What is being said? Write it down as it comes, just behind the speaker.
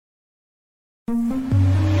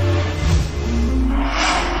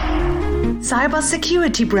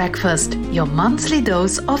Cybersecurity Breakfast, your monthly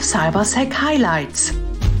dose of cybersec highlights.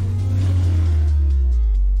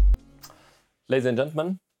 Ladies and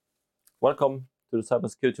gentlemen, welcome to the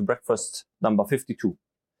Cybersecurity Breakfast number 52.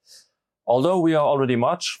 Although we are already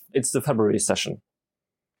March, it's the February session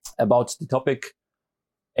about the topic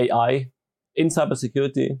AI in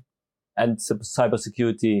cybersecurity and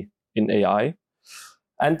cybersecurity in AI.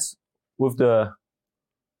 And with the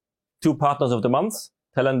two partners of the month,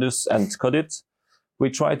 Telendus and Codit,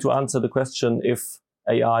 we try to answer the question if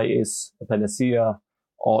AI is a panacea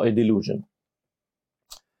or a delusion.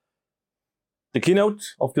 The keynote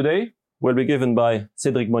of today will be given by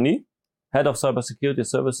Cédric Monny, Head of Cybersecurity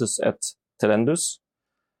Services at Telendus.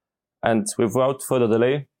 And without further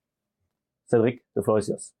delay, Cédric, the floor is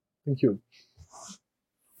yours. Thank you.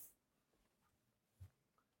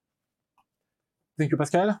 Thank you,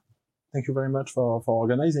 Pascal. Thank you very much for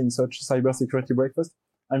organizing such cybersecurity breakfast.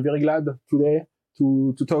 I'm very glad today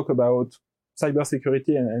to talk about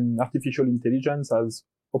cybersecurity and artificial intelligence as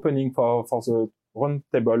opening for the round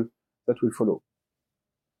table that will follow.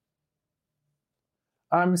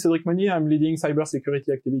 I'm Cédric Monny. I'm leading cybersecurity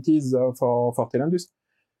activities for Telendus.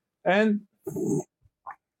 And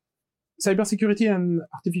cybersecurity and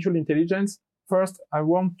artificial intelligence, first, I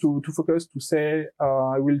want to focus to say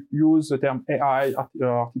I will use the term AI,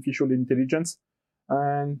 artificial intelligence,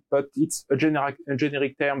 but it's a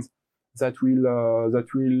generic term that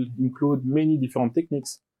will include many different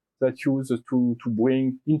techniques that use to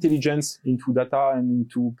bring intelligence into data and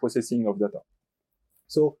into processing of data.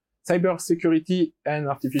 So cybersecurity and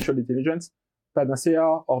artificial intelligence, panacea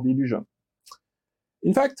or delusion.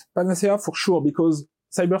 In fact, panacea for sure, because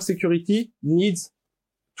cybersecurity needs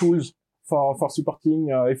tools for supporting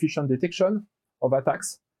efficient detection of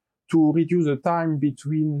attacks to reduce the time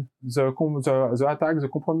between the attack, the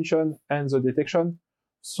compromission, and the detection.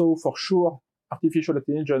 So for sure, artificial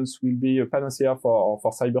intelligence will be a panacea for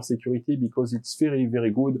cybersecurity because it's very,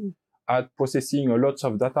 very good at processing a lot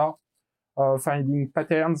of data, finding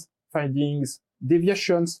patterns, finding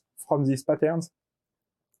deviations from these patterns.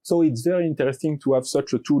 So it's very interesting to have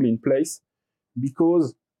such a tool in place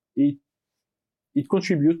because it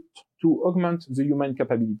contributes to augment the human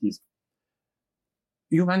capabilities.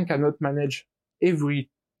 Human cannot manage every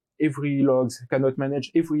logs, cannot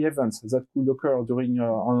manage every event that could occur during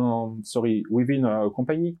within a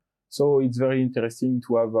company. So it's very interesting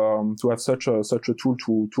to have such a tool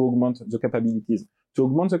to augment the capabilities,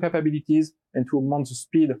 and to augment the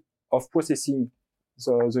speed of processing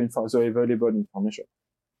the available information.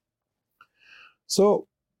 So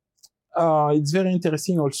it's very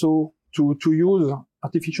interesting also to use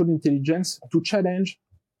artificial intelligence to challenge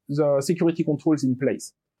the security controls in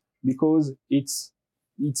place, because it's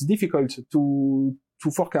difficult to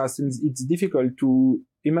forecast, and it's difficult to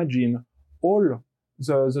imagine all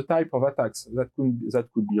the type of attacks that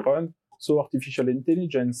could be run. So artificial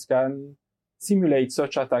intelligence can simulate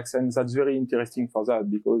such attacks, and that's very interesting for that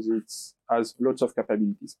because it has lots of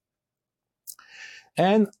capabilities.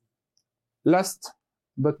 And last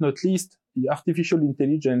but not least, the artificial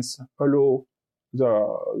intelligence allow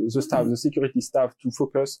the security staff to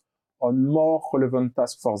focus on more relevant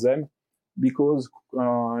tasks for them, because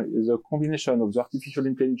the combination of the artificial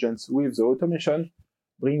intelligence with the automation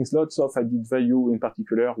brings lots of added value, in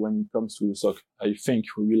particular when it comes to the SOC. I think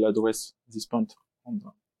we will address this point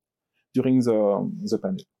during the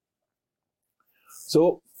panel.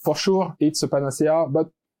 So for sure, it's a panacea,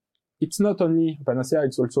 but it's not only a panacea,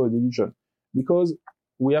 it's also a delusion, because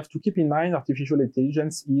we have to keep in mind artificial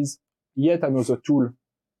intelligence is yet another tool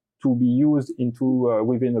to be used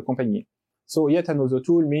within a company. So yet another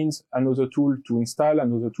tool means another tool to install,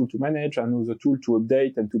 another tool to manage, another tool to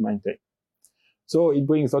update and to maintain. So it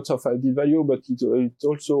brings lots of added value, but it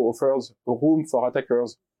also offers a room for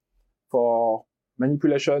attackers, for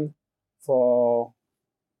manipulation, for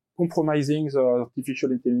compromising the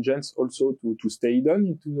artificial intelligence, also to stay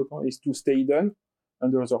hidden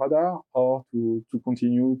under the radar, or to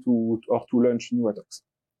continue to launch new attacks.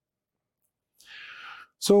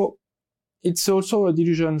 So it's also a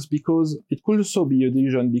delusion because it could also be a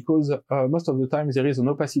delusion because most of the time there is an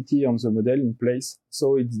opacity on the model in place.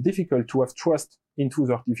 So it's difficult to have trust into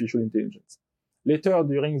the artificial intelligence. Later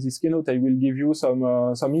during this keynote, I will give you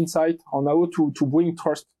some insight on how to bring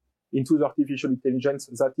trust into the artificial intelligence.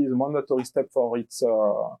 That is a mandatory step for its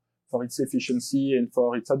efficiency and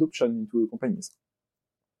for its adoption into companies.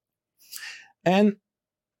 And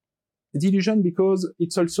delusion because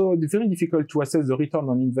it's also very difficult to assess the return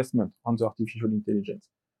on investment on the artificial intelligence.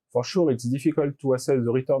 For sure, it's difficult to assess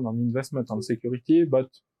the return on investment on security, but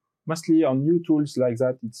mostly on new tools like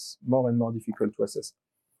that, it's more and more difficult to assess.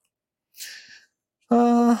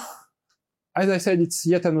 As I said, it's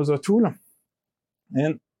yet another tool,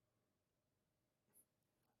 and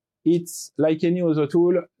it's like any other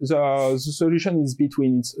tool. The solution is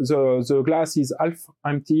between. The glass is half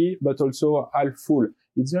empty, but also half full.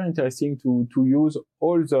 It's very interesting to use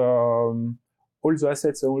all the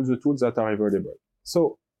assets and all the tools that are available.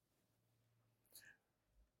 So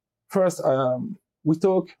first, we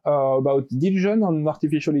talk about delusion on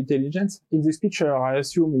artificial intelligence. In this picture, I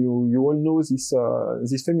assume you all know this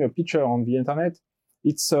famous picture on the internet.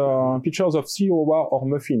 It's pictures of Chihuahua or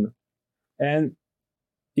Muffin. And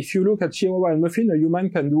if you look at Chihuahua and Muffin, a human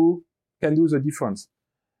can do the difference.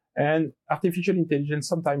 And artificial intelligence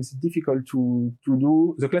sometimes is difficult to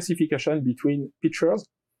do the classification between pictures.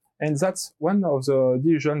 And that's one of the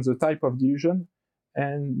delusions, the type of delusion.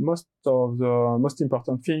 And most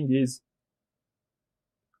important thing is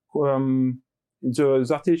the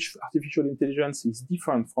artificial intelligence is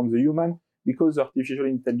different from the human because the artificial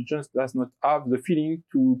intelligence does not have the feeling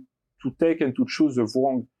to take and to choose the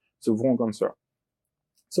wrong answer.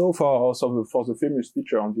 So for the famous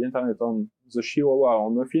picture on the internet on the Chihuahua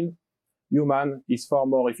or Muffin, human is far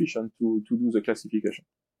more efficient to do the classification.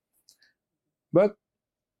 But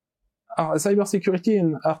cybersecurity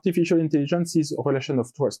and artificial intelligence is a relation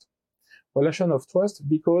of trust. Relation of trust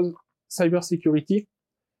because cybersecurity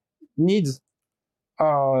needs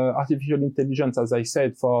artificial intelligence, as I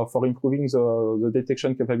said, for improving the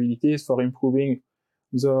detection capabilities, for improving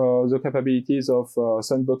the capabilities of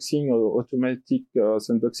sandboxing or automatic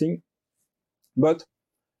sandboxing. But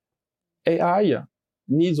AI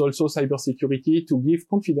needs also cybersecurity to give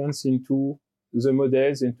confidence into the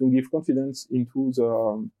models and to give confidence into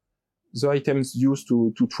the items used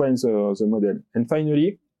to train the model. And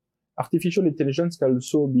finally, artificial intelligence can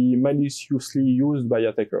also be maliciously used by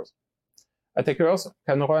attackers. Attackers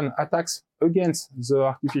can run attacks against the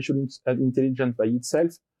artificial intelligence by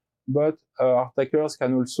itself, but attackers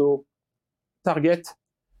can also target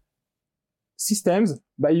systems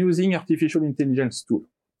by using artificial intelligence tools.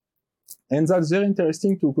 And that's very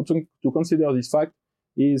interesting to consider this fact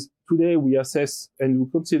is today we assess and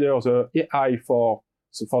we consider the AI for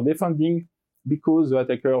defending because the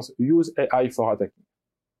attackers use AI for attacking.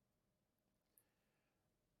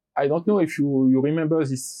 I don't know if you remember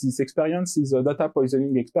this experience, is a data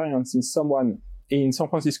poisoning experience in someone in San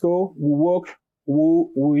Francisco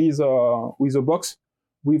who is with a box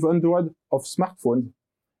with hundreds of smartphones,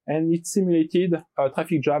 and it simulated a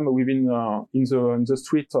traffic jam in the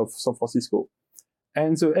streets of San Francisco.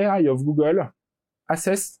 And the AI of Google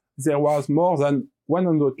assessed there was more than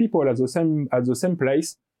 100 people at the same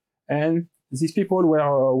place, and these people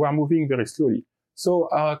were moving very slowly. So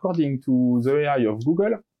according to the AI of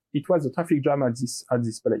Google, it was a traffic jam at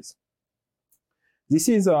this place. This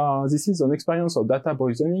is an experience of data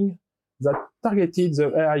poisoning that targeted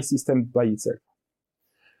the AI system by itself.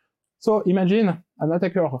 So imagine an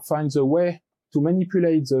attacker finds a way to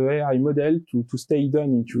manipulate the AI model to stay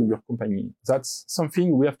hidden into your company. That's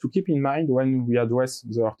something we have to keep in mind when we address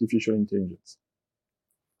the artificial intelligence.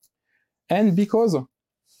 And because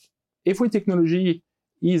every technology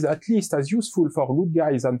is at least as useful for good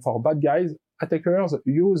guys and for bad guys, attackers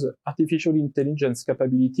use artificial intelligence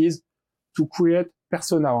capabilities to create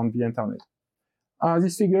persona on the internet.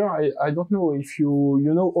 This figure, I don't know if you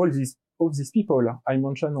know all these people I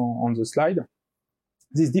mentioned on the slide.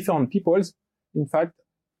 These different peoples, in fact,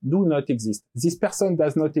 do not exist. This person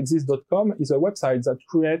does not exist.com is a website that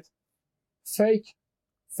creates fake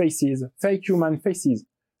faces, fake human faces,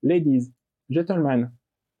 ladies, gentlemen,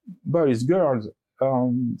 boys, girls.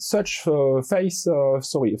 Such fake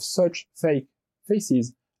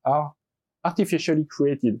faces are artificially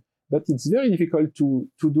created, but it's very difficult to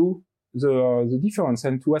do the difference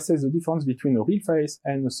and to assess the difference between a real face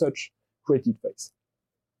and such created face.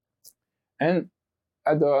 And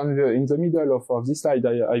in the middle of this slide,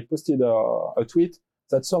 I posted a tweet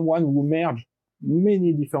that someone who merged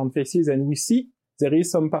many different faces, and we see there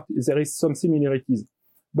is some similarities,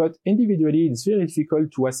 but individually it's very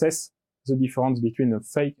difficult to assess the difference between a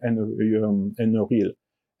fake and a real.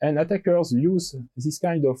 And attackers use this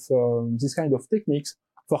kind of techniques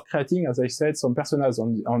for creating, as I said, some personas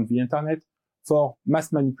on the internet, for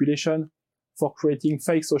mass manipulation, for creating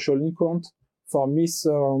fake social accounts, for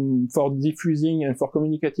diffusing and for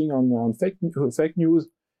communicating on fake news,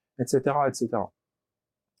 etc., etc.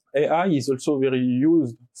 AI is also very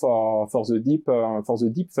used for the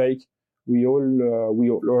deep fake we all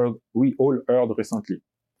heard recently.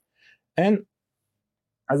 And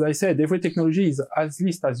as I said, every technology is at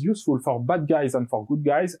least as useful for bad guys and for good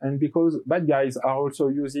guys. And because bad guys are also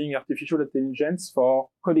using artificial intelligence for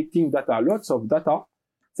collecting data, lots of data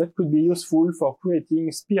that could be useful for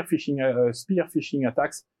creating spear phishing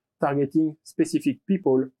attacks, targeting specific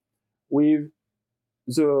people with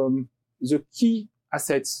the key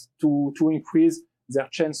assets to increase their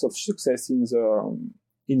chance of success in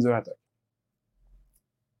the attack.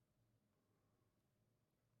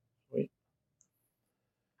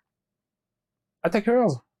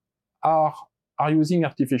 Attackers are using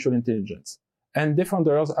artificial intelligence, and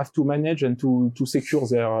defenders have to manage and to secure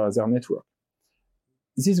their network.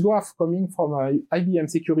 This graph coming from IBM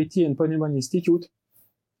Security and Ponemon Institute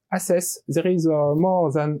assess there is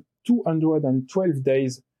more than 212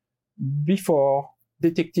 days before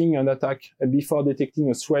detecting an attack and before detecting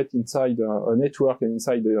a threat inside a network and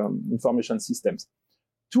inside the information systems.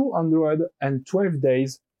 212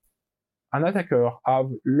 days, an attacker have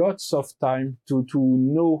lots of time to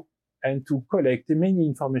know and to collect many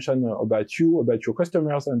information about you, about your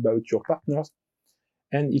customers, and about your partners.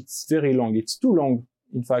 And it's very long. It's too long,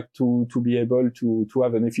 in fact, to be able to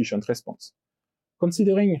have an efficient response.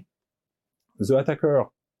 Considering the attacker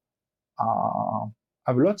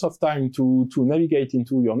have lots of time to navigate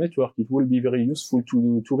into your network, it will be very useful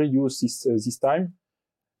to reduce this time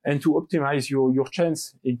and to optimize your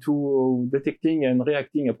chance into detecting and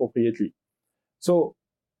reacting appropriately. So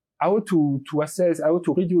how to assess, how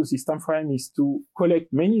to reduce this time frame is to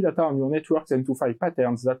collect many data on your networks and to find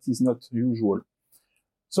patterns that is not usual.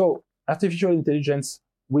 So artificial intelligence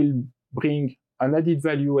will bring an added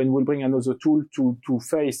value and will bring another tool to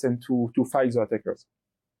face and to fight the attackers.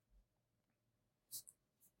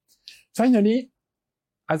 Finally,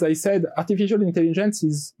 as I said, artificial intelligence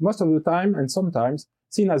is most of the time and sometimes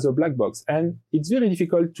seen as a black box. And it's very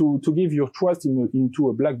difficult to give your trust into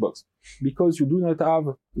a black box because you do not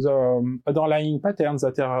have the underlying patterns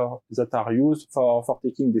that are used for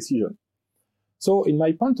taking decisions. So in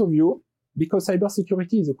my point of view, because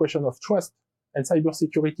cybersecurity is a question of trust and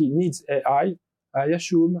cybersecurity needs AI, I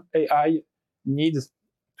assume AI needs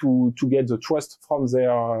to get the trust from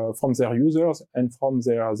their users and from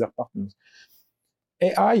their partners.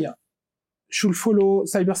 AI should follow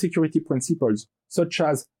cybersecurity principles, such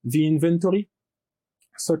as the inventory,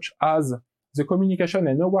 such as the communication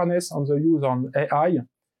and awareness on the use on AI,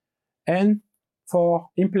 and for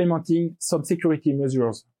implementing some security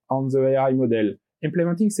measures on the AI model.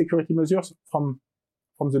 Implementing security measures from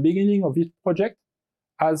the beginning of each project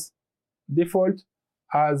as default,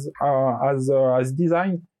 as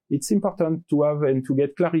design. It's important to have and to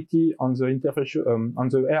get clarity on the on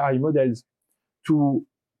the AI models to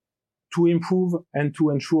improve and to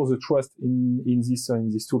ensure the trust in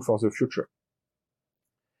this tool for the future.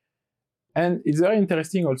 And it's very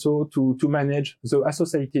interesting also to manage the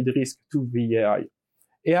associated risk to the AI.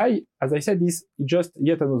 AI, as I said, is just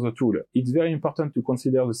yet another tool. It's very important to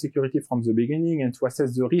consider the security from the beginning and to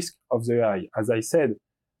assess the risk of the AI. As I said,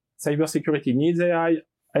 cybersecurity needs AI,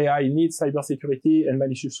 AI needs cybersecurity, and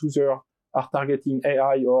malicious users are targeting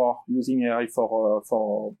AI or using AI for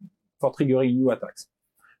triggering new attacks.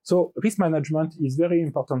 So risk management is a very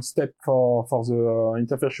important step for the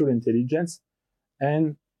artificial intelligence,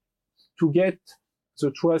 and to get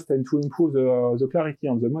the trust and to improve the clarity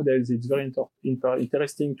on the models, it's very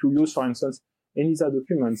interesting to use, for instance, ENISA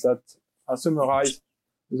documents that summarize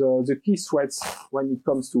the key threats when it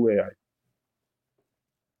comes to AI.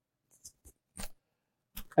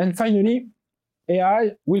 And finally,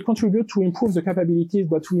 AI will contribute to improve the capabilities,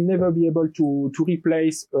 but will never be able to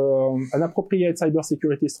replace an appropriate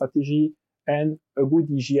cybersecurity strategy and a good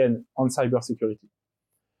hygiene on cybersecurity.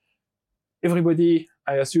 Everybody,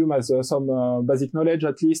 I assume, has some basic knowledge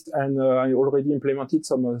at least, and I already implemented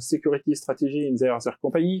some security strategy in their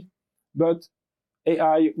company, but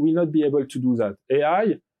AI will not be able to do that.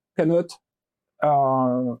 AI cannot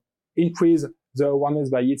increase the awareness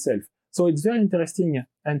by itself. So it's very interesting,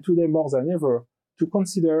 and today more than ever, to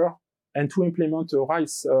consider and to implement a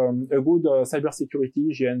good cybersecurity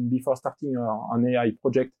hygiene before starting an AI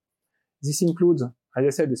project. This includes, as I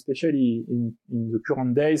said, especially in the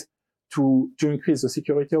current days, to increase the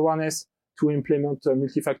security awareness, to implement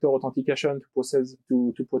multi-factor authentication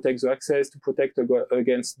to protect the access, to protect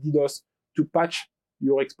against DDoS, to patch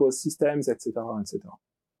your exposed systems, etc., etc.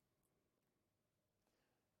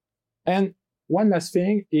 And one last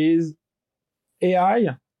thing is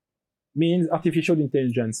AI means artificial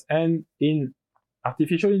intelligence. And in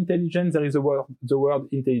artificial intelligence, there is the word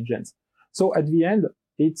intelligence. So at the end,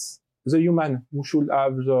 it's the human who should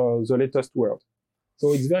have the latest word.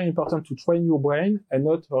 So it's very important to train your brain and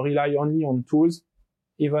not rely only on tools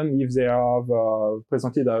even if they are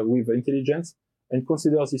presented with intelligence, and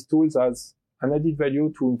consider these tools as an added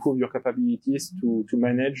value to improve your capabilities to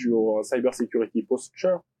manage your cybersecurity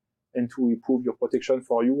posture and to improve your protection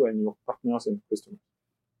for you and your partners and customers.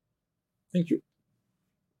 Thank you.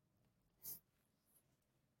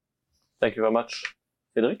 Thank you very much,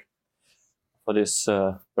 Cédric, for this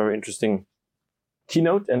very interesting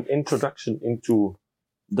keynote and introduction into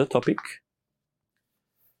the topic.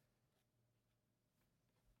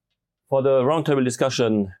 For the roundtable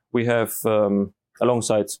discussion, we have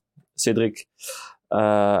alongside Cédric,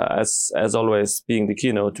 as always, being the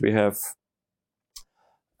keynote, we have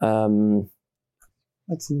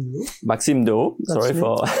Maxime Do. Sorry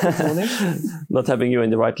for not having you in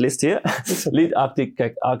the right list here. Lead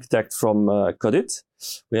architect from Codit.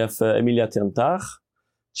 We have Emilia Tintar,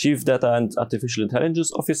 Chief Data and Artificial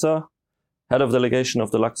Intelligence Officer, Head of Delegation of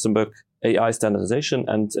the Luxembourg AI Standardization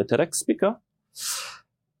and a TEDx speaker.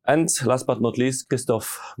 And last but not least,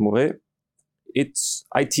 Christophe Mouret. It's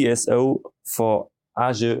ITSO for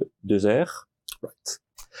AG2R, right?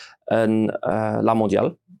 And La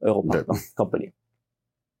Mondiale Europe company.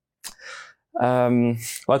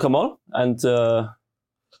 Welcome all, and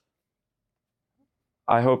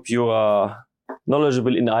I hope you are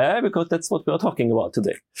knowledgeable in AI, because that's what we are talking about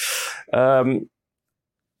today.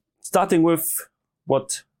 Starting with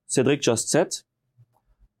what Cédric just said,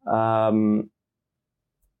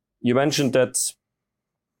 you mentioned that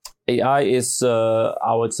AI is,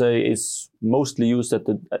 I would say, is mostly used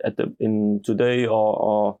in today,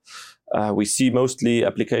 or we see mostly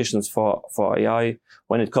applications for AI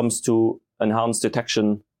when it comes to enhanced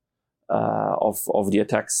detection of the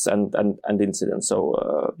attacks and incidents.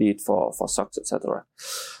 So be it for SOCs, etc.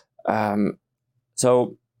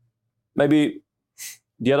 So maybe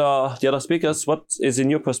the other speakers, what is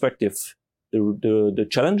in your perspective the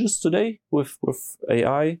challenges today with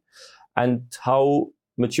AI, and how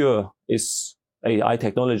mature is AI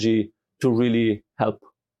technology to really help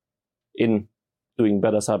in doing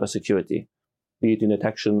better cybersecurity, be it in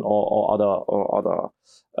detection or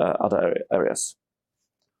other areas?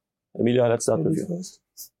 Emilia, let's start with you first.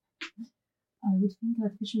 I would think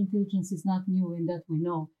artificial intelligence is not new in that we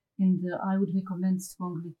know, and I would recommend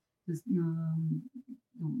strongly to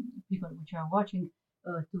people which are watching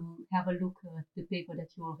to have a look at the paper that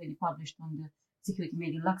you already published on the Security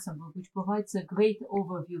Made in Luxembourg, which provides a great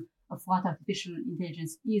overview of what artificial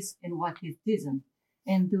intelligence is and what it isn't,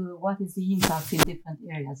 and what is the impact in different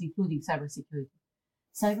areas, including cybersecurity.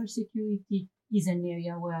 Cybersecurity is an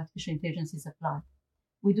area where artificial intelligence is applied.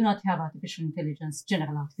 We do not have artificial intelligence,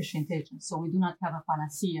 general artificial intelligence, so we do not have a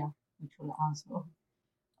panacea which will answer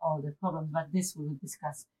all the problems, but this we will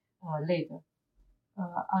discuss later.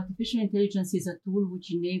 Artificial intelligence is a tool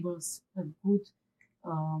which enables a good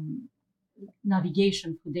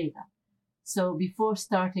navigation through data. So before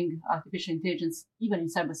starting artificial intelligence, even in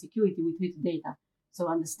cybersecurity, we treat data. So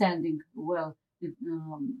understanding well the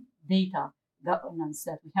data governance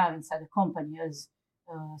that we have inside the company, as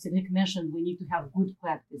Cédric mentioned, we need to have good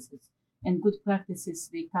practices. And good practices,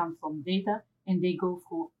 they come from data, and they go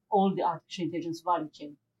through all the artificial intelligence value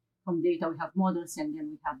chain. From data, we have models, and then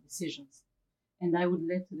we have decisions. And I would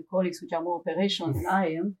let the colleagues which are more operational than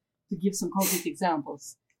I am to give some concrete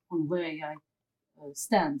examples on where AI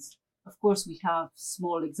stands. Of course, we have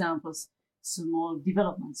small examples, small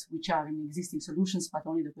developments, which are in existing solutions, but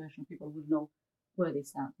only the operational people will know where they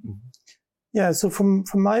stand. Mm-hmm. Yeah, so from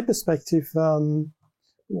my perspective,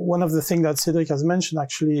 one of the things that Cédric has mentioned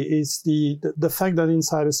actually is the fact that in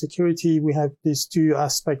cybersecurity, we have these two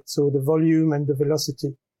aspects, so the volume and the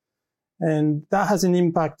velocity. And that has an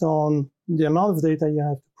impact on the amount of data you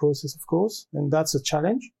have to process, of course, and that's a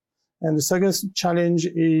challenge. And the second challenge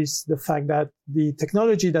is the fact that the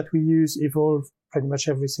technology that we use evolves pretty much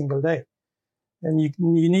every single day. And you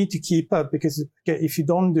need to keep up, because if you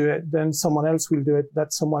don't do it, then someone else will do it.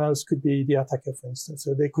 That someone else could be the attacker, for instance.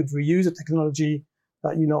 So they could reuse a technology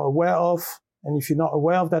that you're not aware of. And if you're not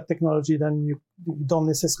aware of that technology, then you don't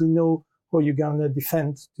necessarily know how you're going to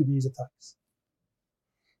defend to these attacks.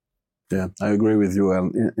 Yeah, I agree with you.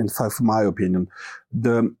 In fact, from my opinion,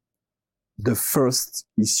 the first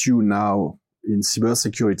issue now in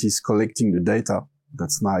cybersecurity is collecting the data.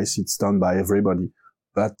 That's nice. It's done by everybody.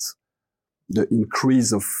 But the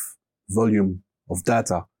increase of volume of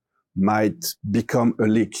data might become a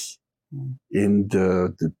leak in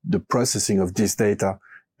the processing of this data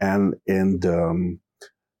and in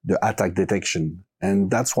the attack detection.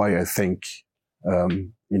 And that's why I think,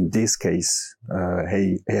 in this case,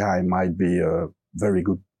 AI might be very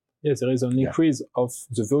good. Yes, there is an increase of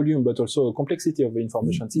the volume, but also the complexity of the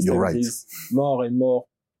information system. You're right. Is more and more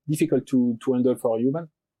difficult to handle for a human.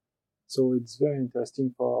 So it's very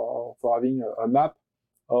interesting for having a map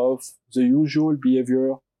of the usual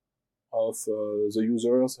behavior of the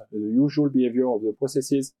users, the usual behavior of the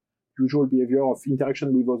processes, usual behavior of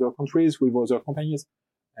interaction with other countries, with other companies.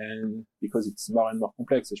 And because it's more and more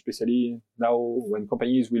complex, especially now when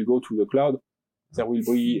companies will go to the cloud, there will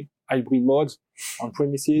be hybrid modes on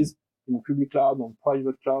premises, in public cloud, on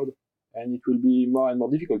private cloud, and it will be more and more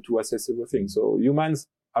difficult to assess everything. So humans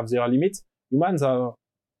have their limits. Humans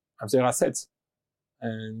have their assets,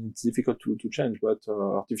 and it's difficult to change, but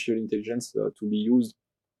artificial intelligence to be used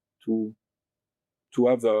to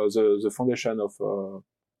have the foundation of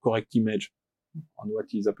correct image on what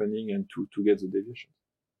is happening and to get the deviation.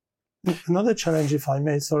 Another challenge, if I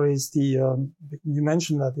may, sorry, is you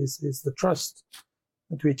mentioned that is the trust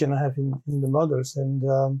that we can have in the models. And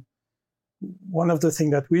one of the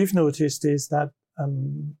things that we've noticed is that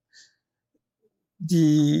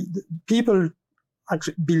the people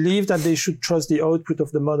actually believe that they should trust the output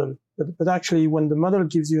of the model. But actually, when the model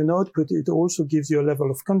gives you an output, it also gives you a level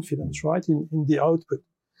of confidence, right, in the output.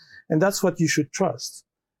 And that's what you should trust.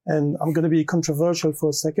 And I'm going to be controversial for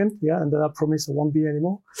a second, yeah, and then I promise I won't be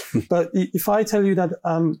anymore. But if I tell you that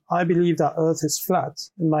I believe that Earth is flat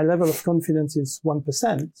and my level of confidence is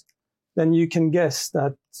 1%, then you can guess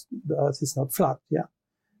that the Earth is not flat, yeah.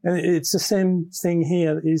 And it's the same thing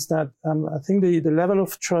here, is that I think the level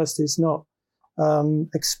of trust is not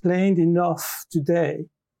explained enough today,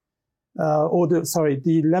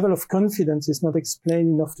 the level of confidence is not explained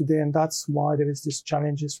enough today, and that's why there is this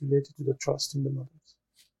challenges related to the trust in the models.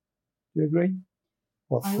 You agree?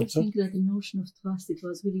 Well, I would think that the notion of trust, it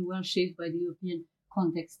was really well shaped by the European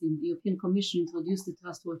context. The European Commission introduced the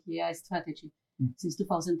trustworthy AI strategy. Since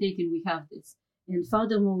 2018, we have this. And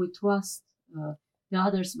furthermore, we trust the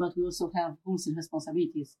others, but we also have roles and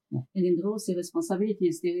responsibilities. And in the roles and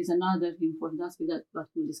responsibilities, there is another important aspect that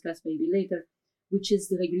we'll discuss maybe later, which is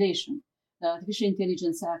the regulation. The Artificial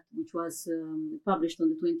Intelligence Act, which was published on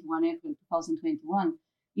the 21 April 2021,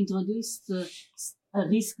 introduced a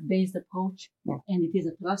risk-based approach, and it is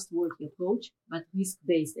a trustworthy approach, but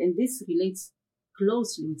risk-based. And this relates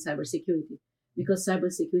closely with cybersecurity, because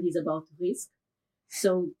cybersecurity is about risk.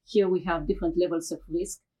 So here we have different levels of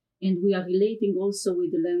risk, and we are relating also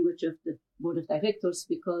with the language of the board of directors,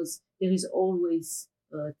 because there is always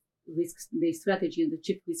a risk-based strategy and the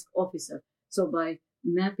chief risk officer. So by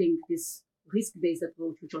mapping this risk-based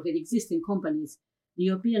approach, which already exists in companies, the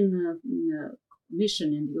European Commission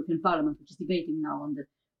and the European Parliament, which is debating now on the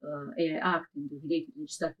AI Act and the related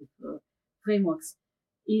legislative frameworks,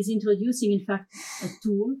 is introducing, in fact, a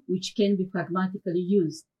tool which can be pragmatically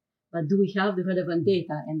used. But do we have the relevant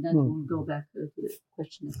data? And then we'll go back to the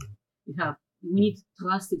question that we have. We need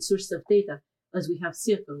trusted sources of data, as we have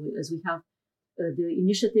Circle, as we have the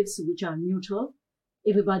initiatives which are neutral.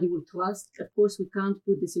 Everybody will trust. Of course, we can't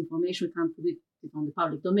put this information, we can't put it on the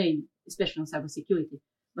public domain, especially on cybersecurity,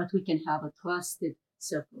 but we can have a trusted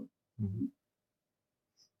circle.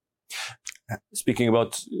 Speaking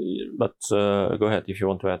about, but go ahead if you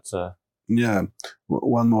want to add. Yeah,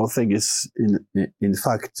 one more thing is, in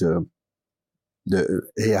fact, the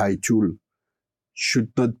AI tool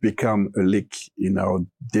should not become a leak in our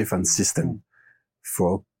defense system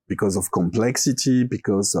because of complexity,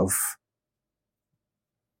 because of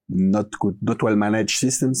not well managed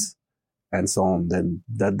systems, and so on. Then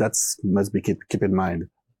that must be keep in mind.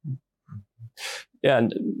 Yeah,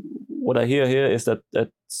 and what I hear here is that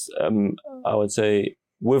I would say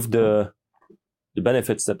with the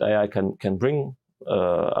benefits that AI can bring,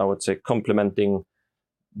 I would say complementing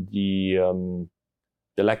the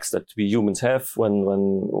lacks that we humans have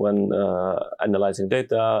when analyzing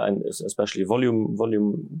data, and especially volume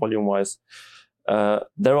wise.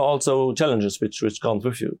 There are also challenges which come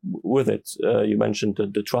with it. You mentioned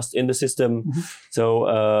the trust in the system.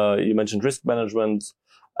 So you mentioned risk management.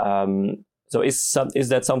 So is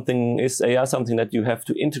AI something that you have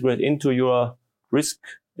to integrate into your risk,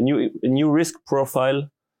 a new risk profile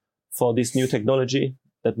for this new technology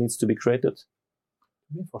that needs to be created?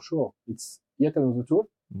 Yeah, for sure. It's yet another tool.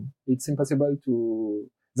 It's impossible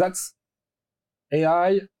that's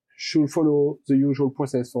AI should follow the usual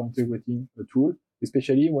process for integrating a tool,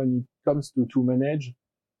 especially when it comes to manage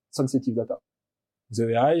sensitive data.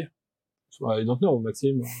 The AI, so I don't know,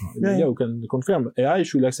 Maxime, who can confirm, AI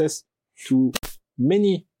should access to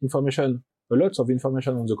many information, a lot of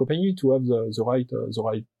information on the company to have the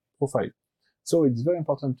right profile. So it's very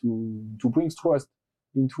important to bring trust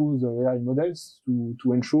into the AI models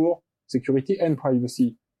to ensure security and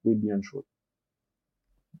privacy will be ensured.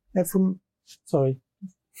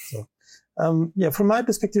 From my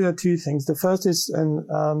perspective, there are two things. The first is,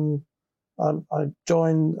 and I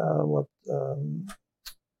join what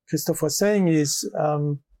Christophe was saying, is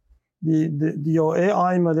your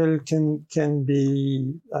AI model can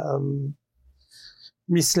be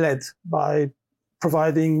misled by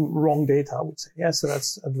providing wrong data, I would say. Yeah, so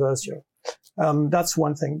that's adversarial. That's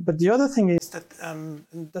one thing. But the other thing is that, and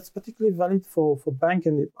that's particularly valid for bank,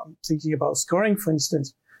 and I'm thinking about scoring, for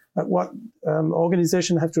instance. What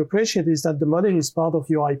organizations have to appreciate is that the model is part of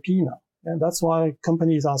your IP now. And that's why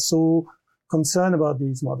companies are so concerned about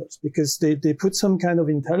these models, because they put some kind of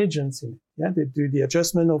intelligence in it. Yeah, they do the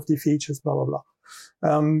adjustment of the features, blah, blah, blah.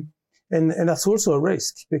 And that's also a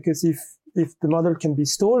risk, because if the model can be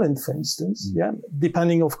stolen, for instance, yeah,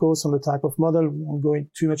 depending, of course, on the type of model, we won't go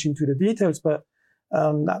too much into the details, but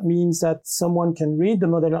that means that someone can read the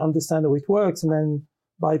model, understand how it works, and then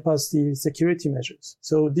bypass the security measures.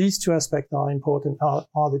 So these two aspects are important,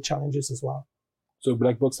 are the challenges as well. So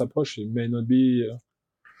black box approach, it may not be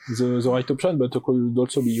the right option, but it could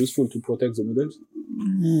also be useful to protect the models.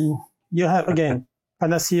 You have, again,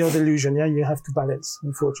 panacea or delusion. Yeah, you have to balance,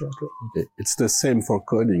 unfortunately. Okay. It's the same for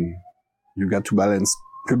coding. You got to balance.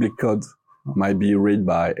 Public code might be read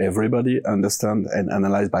by everybody, understand and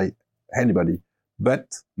analyzed by anybody, but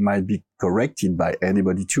might be corrected by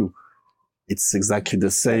anybody too. It's exactly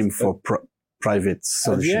the same for private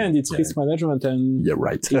solutions. At the end, it's risk management, and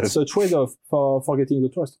right. It's a trade-off for getting the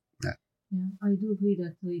trust. Yeah, I do agree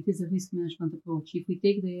that it is a risk management approach. If we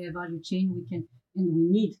take the value chain, we can, and we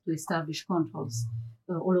need to establish controls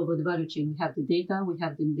all over the value chain. We have the data, we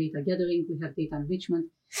have the data gathering, we have data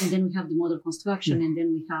enrichment, and then we have the model construction, and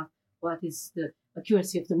then we have what is the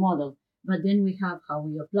accuracy of the model. But then we have how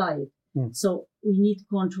we apply it. So we need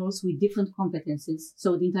controls with different competencies.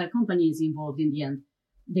 So the entire company is involved in the end.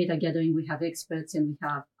 Data gathering, we have experts and we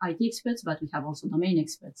have IT experts, but we have also domain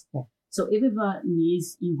experts. So everyone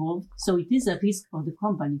is involved. So it is a risk for the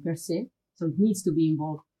company per se. So it needs to be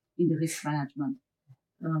involved in the risk management.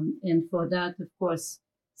 And for that, of course,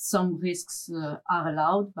 some risks are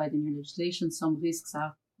allowed by the new legislation. Some risks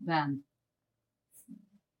are banned.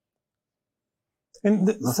 And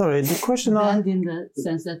the question banned in the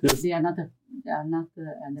sense that they are not,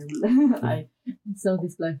 and I saw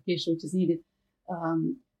this clarification which is needed.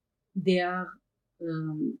 There are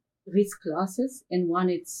risk classes, and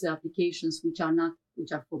one it's applications which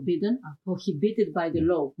are forbidden, are prohibited by the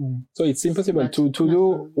law. So it's impossible to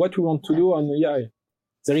do what we want to do on AI.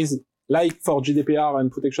 There is, like for GDPR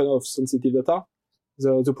and protection of sensitive data,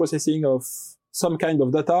 the processing of some kind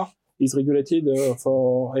of data is regulated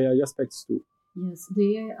for AI aspects too. Yes,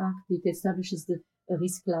 the AI Act, it establishes the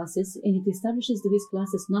risk classes, and it establishes the risk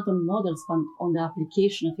classes not on models, but on the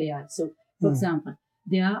application of AI. So, for example,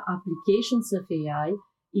 there are applications of AI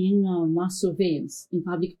in mass surveillance in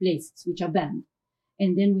public places, which are banned.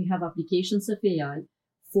 And then we have applications of AI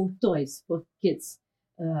for toys, for kids,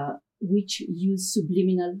 which use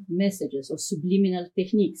subliminal messages or subliminal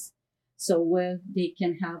techniques. So where they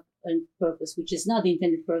can have a purpose, which is not the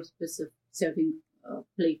intended purpose of serving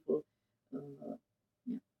playful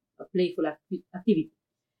activity.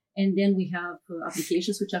 And then we have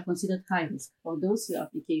applications which are considered high risk. For those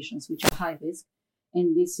applications which are high risk,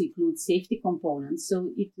 and this includes safety components,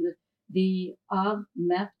 so they are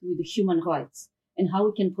mapped with the human rights and how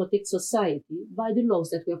we can protect society by the laws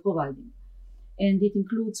that we are providing. And it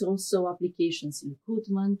includes also applications in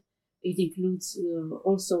recruitment. It includes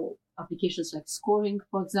also applications like scoring,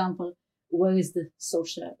 for example, where is the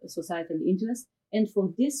societal interest. And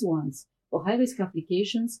for these ones, for high-risk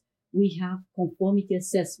applications, we have conformity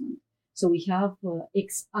assessment. So we have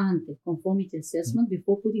ex ante conformity assessment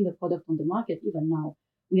before putting a product on the market. Even now,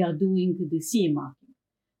 we are doing the CE marking.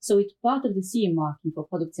 So it's part of the CE marking for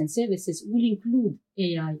products and services will include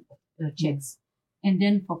AI checks. And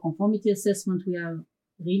then for conformity assessment, we are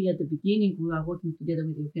really at the beginning. We are working together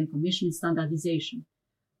with the European Commission in standardization.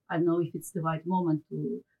 I don't know if it's the right moment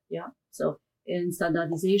to, So in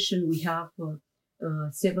standardization, we have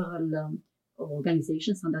several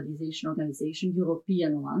standardization organization,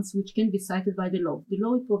 European ones, which can be cited by the law. The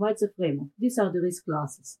law, it provides a framework. These are the risk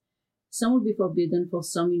classes. Some will be forbidden. For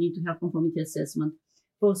some, you need to have conformity assessment.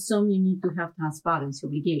 For some, you need to have transparency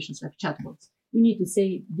obligations, like chatbots. You need to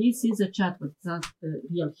say, this is a chatbot, it's not a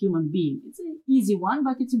real human being. It's an easy one,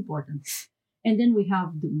 but it's important. And then we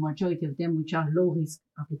have the majority of them, which are low-risk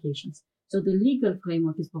applications. So the legal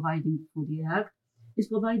framework is providing for the Act, is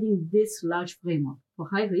providing this large framework. For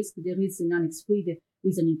high risk, there is an Annex 3, there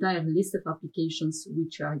is an entire list of applications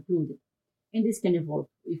which are included. And this can evolve.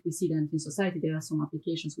 If we see that in society, there are some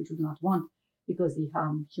applications which we do not want because they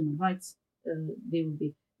harm human rights, they will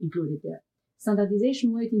be included there.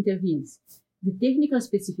 standardization where it intervenes. The technical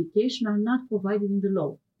specifications are not provided in the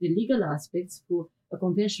law. The legal aspects for a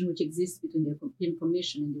convention which exists between the European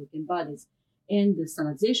Commission and the European bodies and the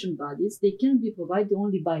standardization bodies, they can be provided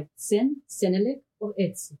only by CEN, CENELEC, or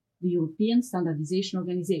ETSI, the European Standardization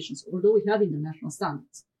Organizations, although we have international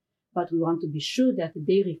standards. But we want to be sure that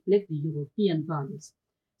they reflect the European values.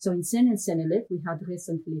 So in CEN and CENELEC, we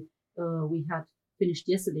had finished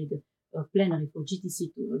yesterday the plenary for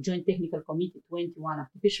GTC, Joint Technical Committee 21,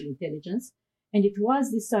 Artificial Intelligence. And it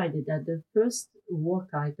was decided that the first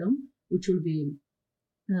work item, which will be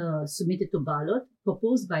submitted to ballot,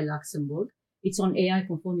 proposed by Luxembourg, it's on AI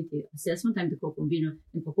conformity assessment. I'm the co-convener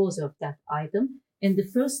and proposer of that item. And the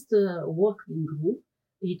first working group,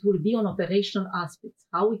 it will be on operational aspects,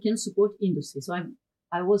 how we can support industry. So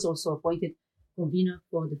I was also appointed convener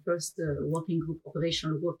for the first working group,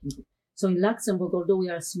 operational working group. So in Luxembourg, although we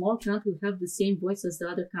are a small country, we have the same voice as the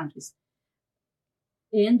other countries.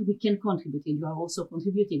 And we can contribute, and you are also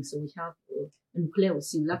contributing. So we have a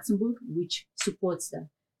nucleus in Luxembourg, which supports that.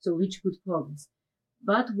 So reach good progress.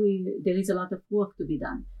 But there is a lot of work to be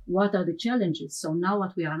done. What are the challenges? So now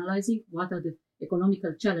what we are analyzing, what are the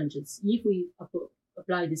economical challenges? If we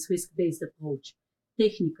apply this risk-based approach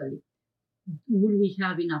technically, will we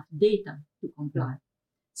have enough data to comply?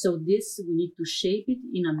 So this, we need to shape it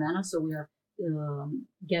in a manner. So we are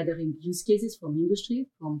gathering use cases from industry,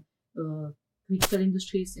 from critical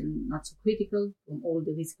industries and not so critical, from all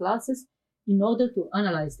the risk classes, in order to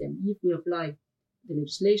analyze them. If we apply the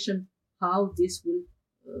legislation, how this will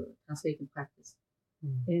translate in practice.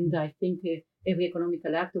 And I think every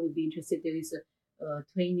economical actor would be interested. There is a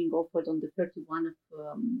training offered on the 31st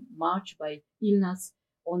of March by ILNAS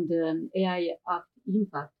on the AI Act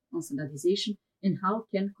impact on standardization and how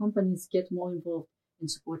can companies get more involved and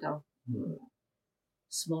support our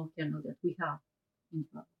small kernel that we have in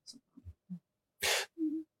products.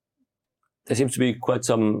 There seems to be quite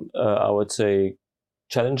some, I would say,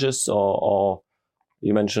 challenges or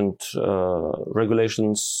you mentioned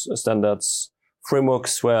regulations, standards,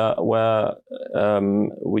 frameworks where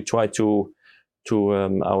we try to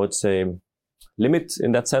I would say limit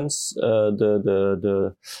in that sense or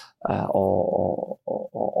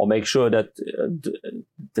make sure that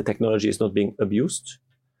the technology is not being abused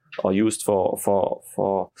or used for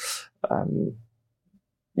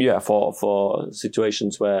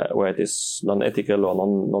situations where it is non-ethical or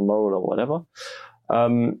non-moral or whatever.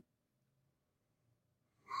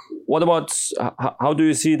 What about how do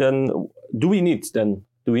you see then? Do we need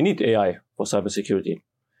AI for cybersecurity?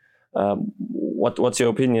 What's your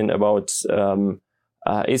opinion about?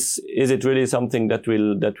 Is it really something that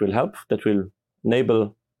will help, that will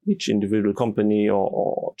enable each individual company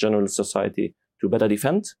or general society to better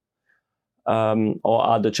defend? Or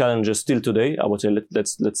are the challenges still today? I would say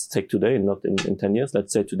let's take today, not in 10 years.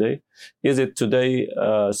 Let's say today. Is it today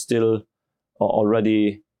still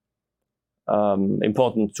already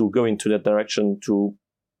important to go into that direction to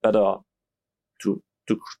better to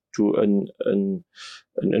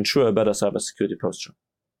ensure a better cybersecurity posture?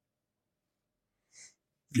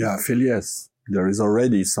 Yeah, I feel yes. There is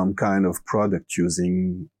already some kind of product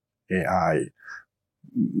using AI.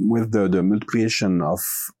 With the multiplication of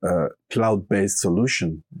cloud-based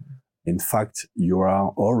solution, in fact, you are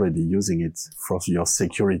already using it for your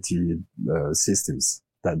security systems.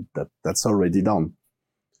 That's already done.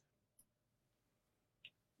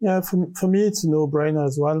 Yeah, for me, it's a no-brainer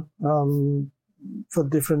as well, for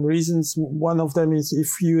different reasons. One of them is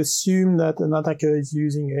if you assume that an attacker is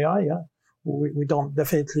using AI, we don't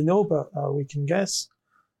definitely know, but we can guess.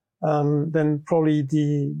 Then probably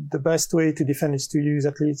the best way to defend is to use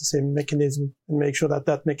at least the same mechanism and make sure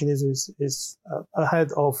that mechanism is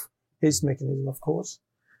ahead of his mechanism, of course.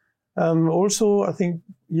 Also, I think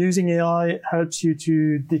using AI helps you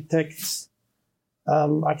to detect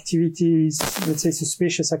activities, let's say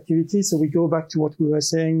suspicious activities. So we go back to what we were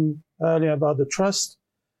saying earlier about the trust.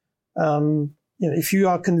 If you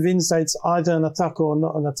are convinced that it's either an attack or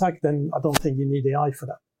not an attack, then I don't think you need AI for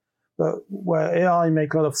that. But where AI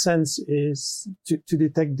make a lot of sense is to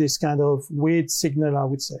detect this kind of weird signal, I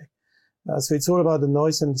would say. So it's all about the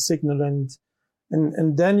noise and the signal,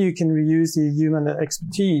 and then you can reuse the human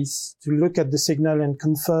expertise to look at the signal and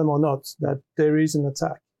confirm or not that there is an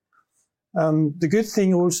attack. The good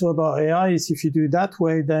thing also about AI is if you do it that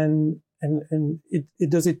way, then and it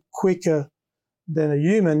does it quicker than a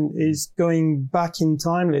human, is going back in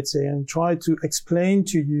time, let's say, and try to explain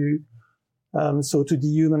to you. So to the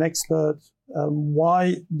human expert,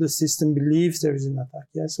 why the system believes there is an attack.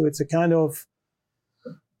 Yeah. So it's a kind of,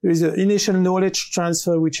 there is an initial knowledge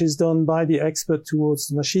transfer, which is done by the expert towards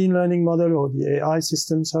the machine learning model or the AI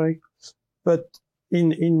system, sorry. But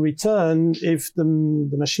in return, if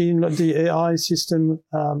the AI system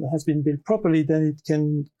has been built properly, then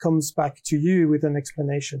it comes back to you with an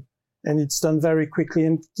explanation, and it's done very quickly,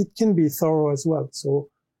 and it can be thorough as well. So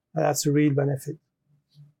that's a real benefit.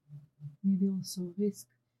 Maybe also risk.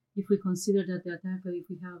 If we consider that the attacker, if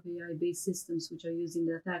we have AI-based systems which are using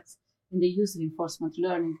the attacks and they use reinforcement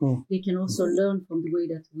learning, they can also learn from the way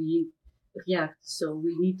that we react. So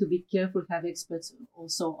we need to be careful, have experts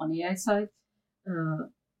also on AI side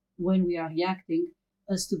when we are reacting,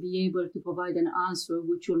 as to be able to provide an answer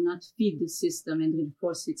which will not feed the system and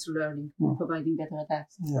reinforce its learning, providing better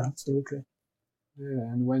attacks. Yeah, absolutely.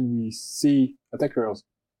 Yeah, and when we see attackers,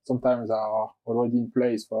 sometimes are already in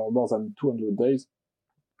place for more than 200 days,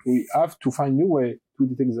 we have to find new way to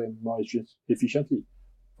detect them more efficiently.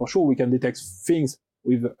 For sure, we can detect things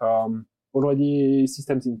with already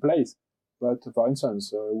systems in place. But for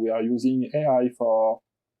instance, we are using AI for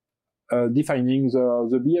defining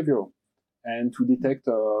the behavior and to detect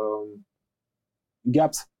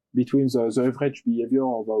gaps between the average behavior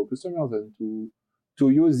of our customers, and to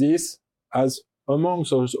use this as among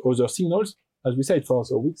those other signals. As we said, for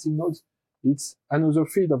the weak signals, it's another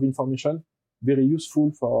field of information very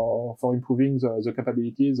useful for improving the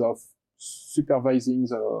capabilities of supervising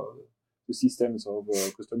the systems of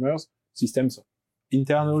customers, systems,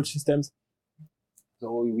 internal systems.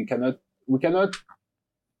 So we cannot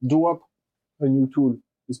drop a new tool,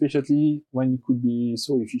 especially when it could be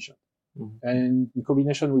so efficient. And in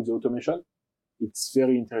combination with the automation, it's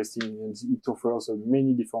very interesting, and it offers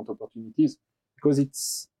many different opportunities, because it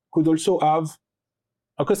could also have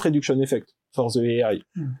a cost reduction effect for the AI.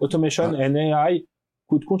 Automation and AI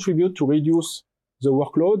could contribute to reduce the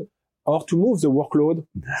workload or to move the workload.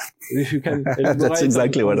 If you can that's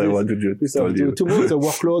exactly what I want to do. To move the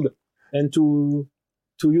workload and to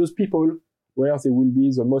use people where they will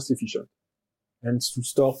be the most efficient, and to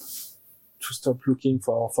stop looking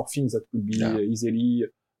for things that could be easily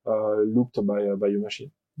looked by a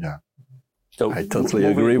machine. Yeah. So I totally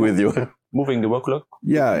agree with you. Moving the workload?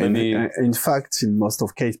 Yeah, in fact, in most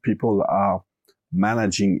of case, people are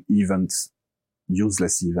managing events,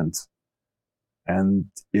 useless events. And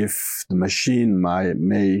if the machine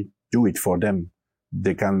may do it for them,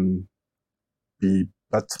 they can be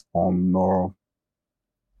put on more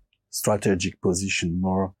strategic position,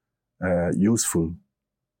 more useful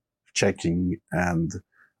checking, and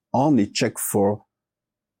only check for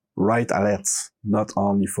right alerts, not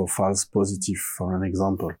only for false positive, for an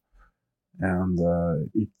example. And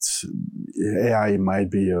AI might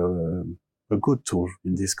be a good tool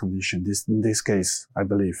in this condition, in this case, I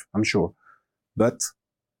believe, I'm sure. But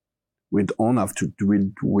we don't have to do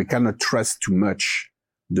it. We cannot trust too much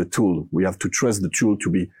the tool. We have to trust the tool to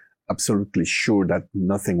be absolutely sure that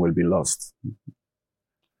nothing will be lost.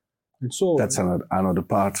 And so that's another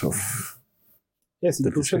part of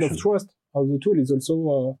the question of trust of the tool is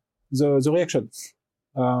also the reaction.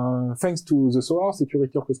 Thanks to the SOAR,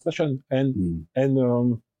 security orchestration and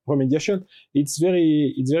remediation, it's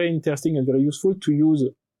very interesting and very useful to use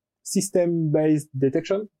system-based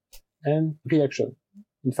detection and reaction.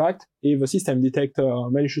 In fact, if a system detects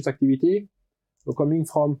malicious activity coming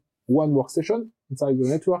from one workstation inside the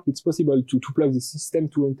network, it's possible to plug the system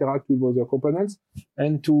to interact with other components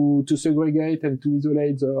and to segregate and to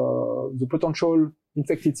isolate the potential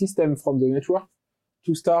infected system from the network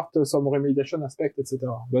to start some remediation aspect,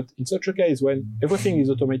 etc. But in such a case, when everything is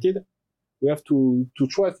automated, we have to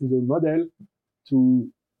trust in the model to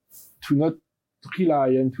not rely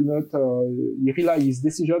and to not rely his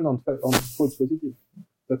decision on false positive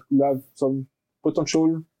that could have some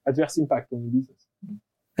potential adverse impact on the business.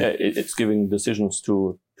 Yeah, it's giving decisions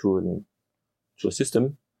to a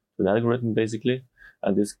system, to an algorithm, basically.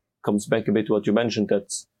 And this comes back a bit to what you mentioned,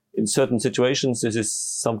 that in certain situations, this is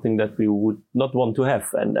something that we would not want to have.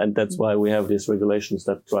 And that's why we have these regulations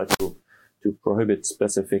that try to prohibit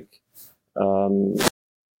specific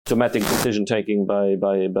automatic decision taking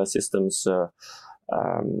by systems,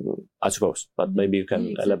 I suppose. But maybe you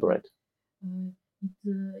can elaborate. It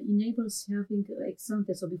enables having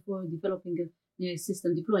ex-ante, so before developing an AI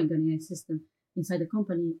system, deploying an AI system inside a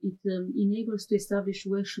company, it enables to establish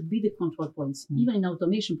where should be the control points, even in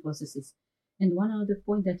automation processes. And one other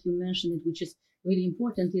point that you mentioned, which is really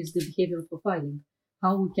important, is the behavioral profiling,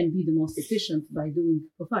 how we can be the most efficient by doing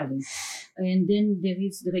profiling. And then there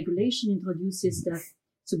is the regulation introduces that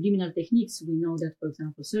subliminal techniques. We know that, for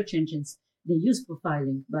example, search engines, they use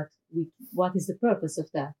profiling, but what is the purpose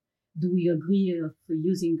of that? Do we agree of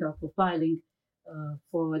using profiling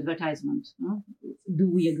for advertisement? Do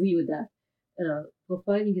we agree with that?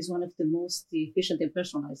 Profiling is one of the most efficient and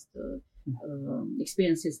personalized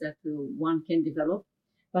experiences that one can develop.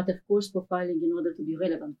 But of course, profiling, in order to be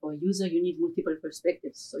relevant for a user, you need multiple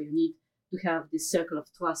perspectives. So you need to have this circle of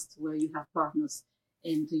trust where you have partners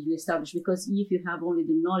and you establish, because if you have only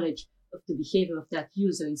the knowledge of the behavior of that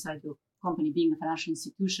user inside your company, being a financial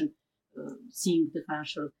institution, seeing the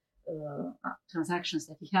financial transactions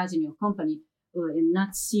that he has in your company, and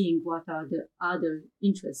not seeing what are the other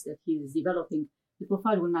interests that he is developing, the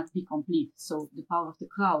profile will not be complete. So the power of the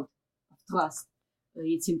crowd, of trust,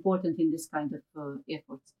 it's important in this kind of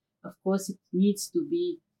efforts. Of course, it needs to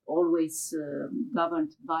be always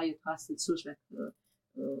governed by a trusted source, like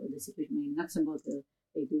the situation in Luxembourg they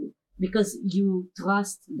do, because you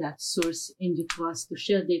trust that source and you trust to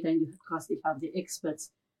share data and you trust to have the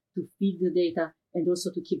experts to feed the data and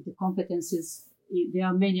also to keep the competencies. There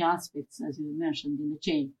are many aspects, as you mentioned, in the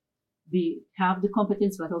chain. We have the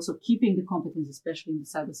competence, but also keeping the competence, especially in the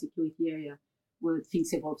cybersecurity area where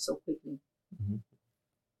things evolve so quickly. Mm-hmm.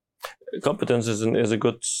 Competence is a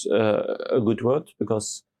good word,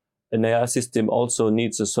 because an AI system also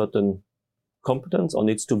needs a certain competence, or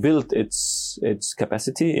needs to build its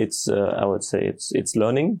capacity. It's I would say its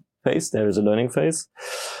learning phase. There is a learning phase.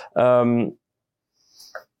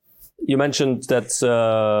 You mentioned that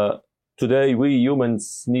today we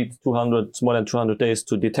humans need more than 200 days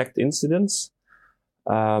to detect incidents.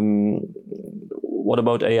 What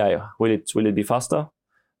about AI? Will it be faster?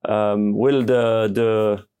 Will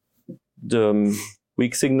the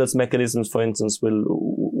weak signals mechanisms, for instance,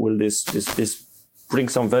 will this bring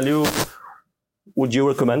some value? Would you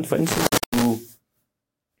recommend, for instance,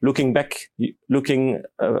 looking back at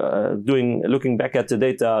the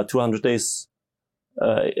data 200 days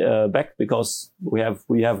back, because we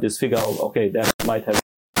have this figure of, okay, that might have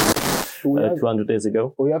 200 days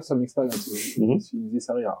ago. We have some experience in this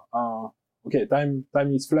area. Okay, time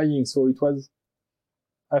is flying. So it was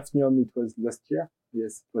Hafnium. It was last year.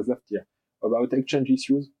 Yes, it was last year, about exchange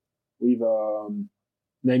issues with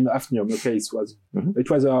named Hafnium. Okay, it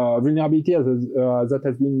was a vulnerability that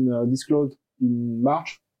has been disclosed in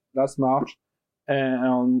last March,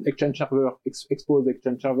 and exchange server exposed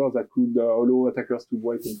exchange servers that could allow attackers to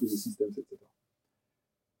break into the systems, etc.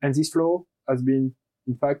 And this flaw has been,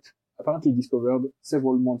 in fact, apparently discovered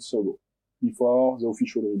several months ago, before the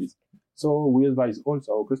official release. So we advise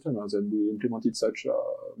also our customers, and we implemented such a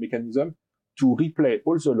mechanism to replay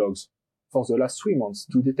all the logs for the last 3 months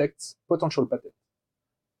to detect potential patterns.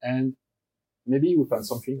 And maybe we find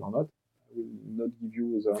something or not. I will not give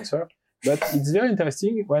you the answer, but it's very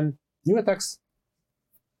interesting when new attacks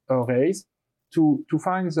are raised to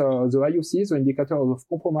find the IOCs, the indicators of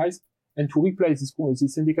compromise, and to replace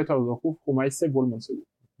this indicator of compromise several months ago.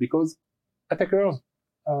 Because attackers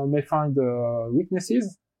may find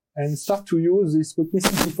weaknesses and start to use these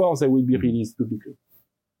weaknesses before they will be released publicly.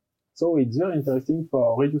 So it's very interesting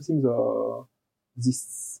for reducing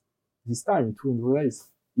this time, 200 days.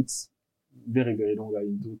 It's very, very long. I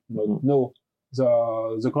do not know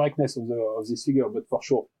the correctness of this figure, but for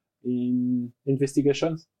sure, in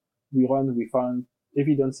investigations we find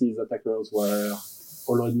evidences attackers were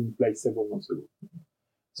already in place several months ago.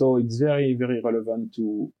 So it's very, very relevant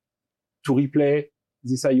to replay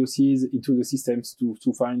these IOCs into the systems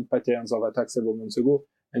to find patterns of attacks several months ago.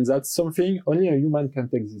 And that's something only a human can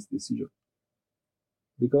take this decision,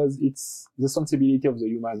 because it's the sensibility of the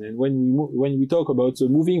human. And when we talk about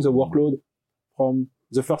moving the workload from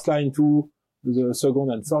the first line to the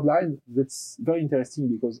second and third line, that's very interesting,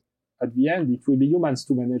 because at the end, it will be humans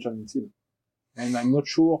to manage an incident. And I'm not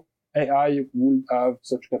sure AI will have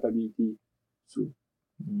such capability soon.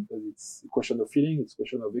 Because it's a question of feeling, it's a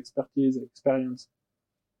question of expertise, experience,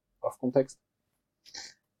 of context.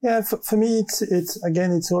 Yeah, for me,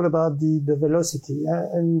 it's all about the velocity,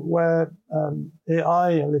 and where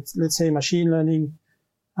AI, let's say machine learning,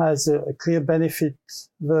 has a clear benefit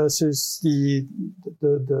versus the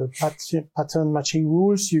pattern matching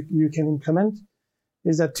rules you can implement,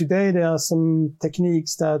 is that today there are some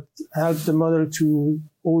techniques that help the model to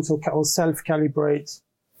auto or self-calibrate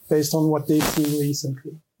based on what they've seen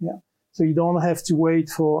recently. Yeah. So you don't have to wait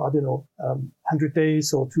for, 100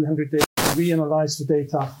 days or 200 days to reanalyze the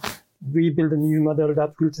data, rebuild a new model.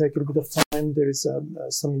 That will take a little bit of time. There is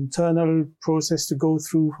some internal process to go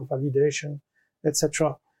through for validation,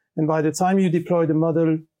 etc. And by the time you deploy the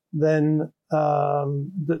model, then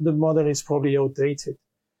the model is probably outdated.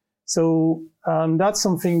 So that's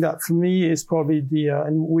something that for me is probably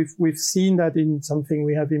and we've seen that in something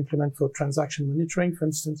we have implemented for transaction monitoring, for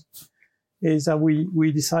instance, is that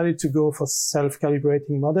we decided to go for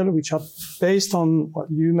self-calibrating model, which are based on what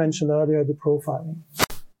you mentioned earlier, the profiling.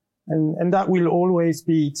 And that will always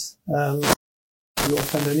beat to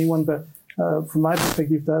offend anyone, but from my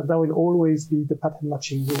perspective, that will always be the pattern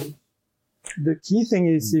matching rule. The key thing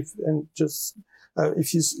is if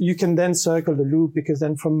you can then circle the loop, because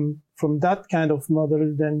then from that kind of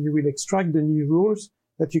model, then you will extract the new rules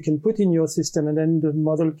that you can put in your system, and then the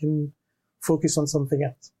model can focus on something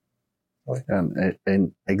else.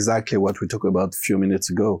 And exactly what we talked about a few minutes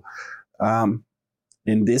ago.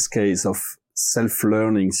 In this case of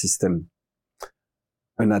self-learning system,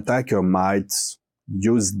 an attacker might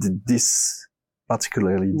use this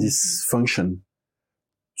function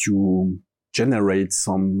to generate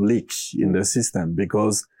some leak in the system,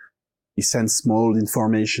 because he sends small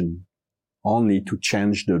information only to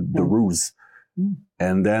change the rules.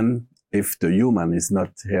 And then if the human is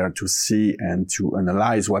not here to see and to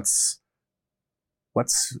analyze how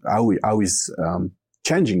is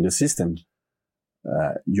changing the system,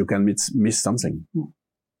 you can miss something.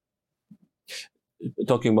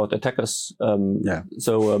 Talking about attackers,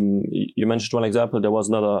 so you mentioned one example. There was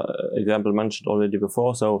another example mentioned already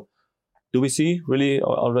before. So do we see really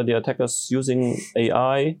already attackers using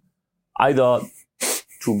AI either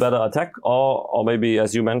to better attack, or maybe,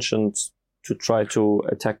 as you mentioned, to try to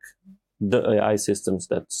attack the AI systems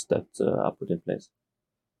that are put in place?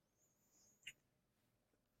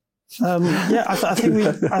 I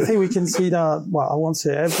think we can see that. Well, I won't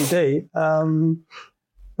say every day,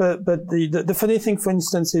 but the funny thing, for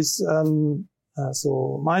instance, is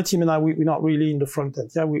so my team and I, we're not really in the front end.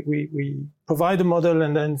 Yeah, we provide a model,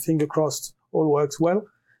 and then finger crossed all works well.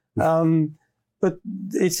 But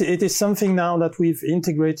it is something now that we've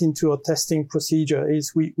integrated into our testing procedure.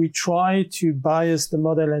 Is we try to bias the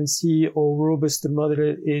model and see how robust the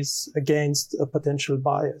model is against a potential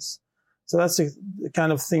bias. So that's the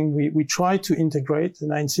kind of thing we try to integrate,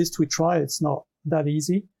 and I insist we try. It's not that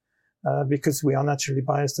easy because we are naturally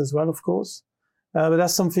biased as well, of course. But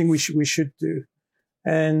that's something we should do.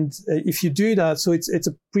 And if you do that, so it's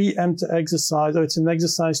a preempt exercise, or it's an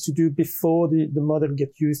exercise to do before the model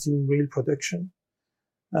gets used in real production.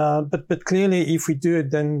 But clearly, if we do it,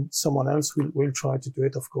 then someone else will try to do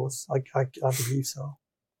it. Of course, I believe so.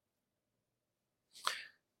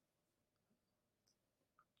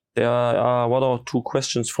 There are one or two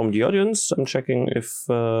questions from the audience. I'm checking if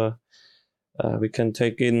we can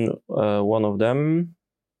take in one of them.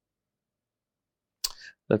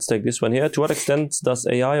 Let's take this one here. To what extent does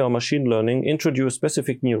AI or machine learning introduce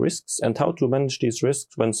specific new risks, and how to manage these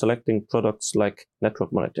risks when selecting products like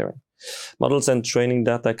network monitoring? Models and training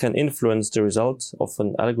data can influence the results of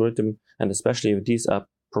an algorithm, and especially if these are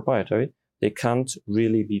proprietary, they can't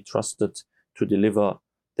really be trusted to deliver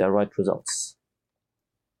their right results.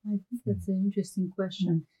 I think that's an interesting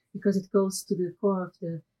question, because it goes to the core of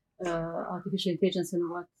the artificial intelligence and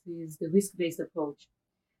what is the risk-based approach.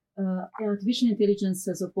 Artificial intelligence,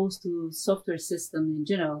 as opposed to software systems in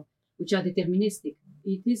general, which are deterministic,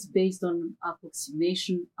 it is based on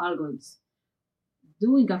approximation algorithms.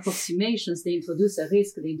 Doing approximations, they introduce a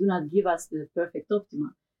risk. They do not give us the perfect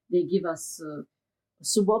optima. They give us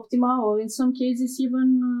suboptima, or in some cases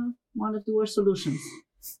even one of the worst solutions.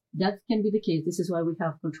 That can be the case. This is why we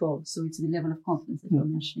have control. So it's the level of confidence that you're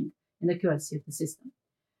mentioning and accuracy of the system.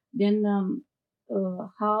 Then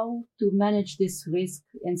how to manage this risk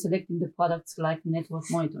and selecting the products like network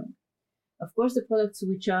monitoring. Of course, the products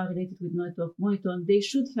which are related with network monitoring, they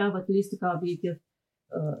should have at least the capability of,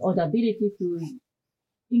 or the ability to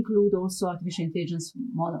include also artificial intelligence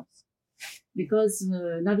models. Because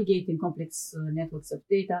navigating complex networks of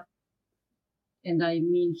data, and I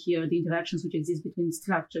mean here the interactions which exist between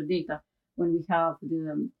structured data when we have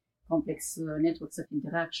the complex networks of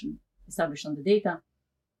interaction established on the data,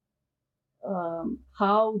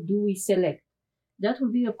 how do we select? That will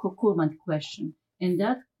be a procurement question, and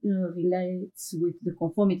that relates with the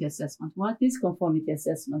conformity assessment. What is conformity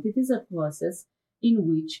assessment? It is a process in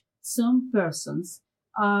which some persons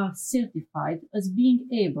are certified as being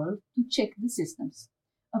able to check the systems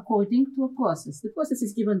according to a process. The process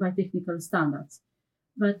is given by technical standards,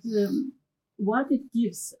 but what it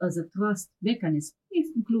gives as a trust mechanism,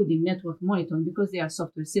 including network monitoring, because they are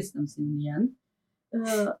software systems in the end,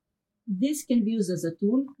 this can be used as a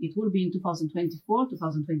tool. It will be in 2024,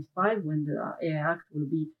 2025, when the AI Act will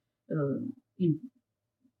be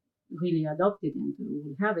really adopted and we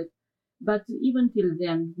will have it. But even till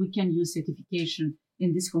then, we can use certification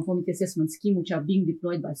in this conformity assessment scheme, which are being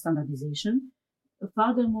deployed by standardization.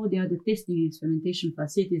 Furthermore, there are the testing and experimentation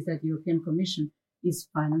facilities that the European Commission is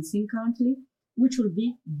financing currently, which will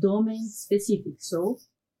be domain specific. So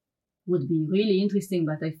would be really interesting,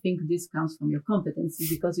 but I think this comes from your competency,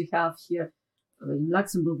 because we have here in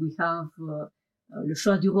Luxembourg, we have le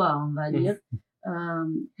choix du roi, on va dire,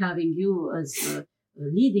 having you as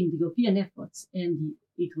leading the European efforts, and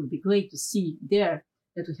it will be great to see there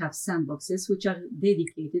that we have sandboxes which are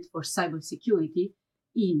dedicated for cybersecurity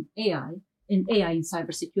in AI, and AI in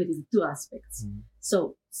cybersecurity, the two aspects.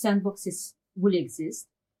 So sandboxes will exist.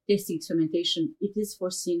 Testing experimentation, it is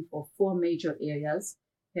foreseen for 4 major areas,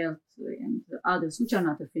 health and others, which are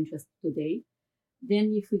not of interest today.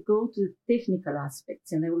 Then if we go to the technical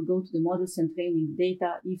aspects, and I will go to the models and training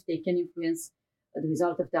data, if they can influence the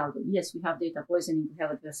result of the algorithm. Yes, we have data poisoning, we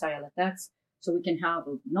have adversarial attacks, so we can have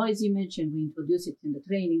a noise image and we introduce it in the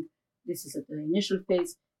training. This is at the initial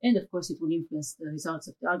phase. And of course, it will influence the results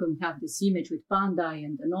of the algorithm. We have this image with panda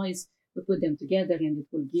and the noise. We put them together and it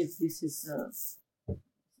will give, this is,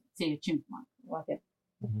 say, a chipmunk, whatever.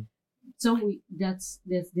 So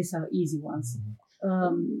these are easy ones.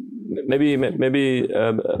 Maybe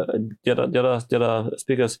the other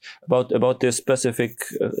speakers about this specific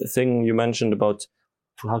thing you mentioned about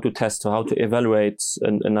how to test or how to evaluate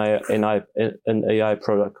an AI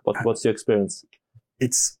product. What's your experience?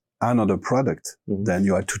 It's another product. Then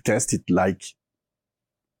you have to test it like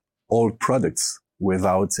all products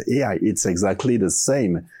without AI. It's exactly the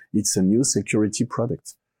same. It's a new security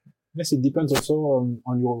product. Yes, it depends also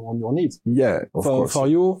on your needs. Yeah, of course. For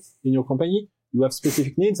you, in your company, you have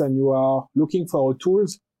specific needs and you are looking for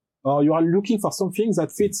tools, or you are looking for something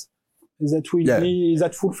that fits,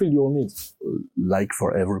 that fulfill your needs. Like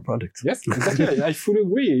for every product. Yes, exactly. I fully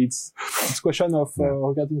agree. It's question of,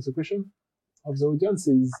 regarding the question of the audience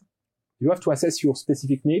is, you have to assess your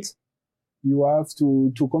specific needs. You have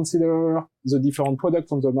to consider the different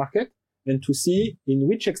products on the market and to see in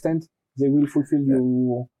which extent they will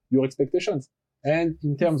fulfill your expectations. And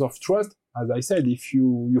in terms of trust, as I said, if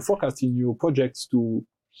you forecast in your projects to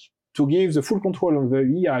give the full control of the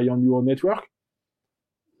AI on your network,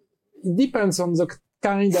 it depends on the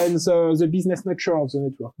kind and the business nature of the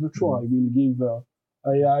network. Not sure I will give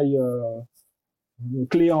AI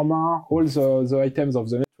clé en main all the items of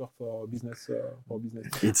the network for business.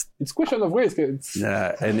 It's question of risk. Isn't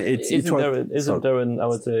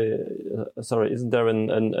there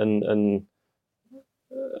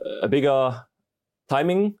a bigger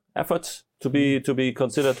timing effort to be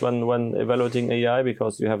considered when evaluating AI,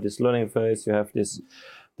 because you have this learning phase, you have this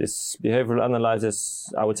behavioral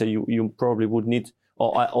analysis. I would say you probably would need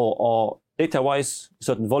or data-wise a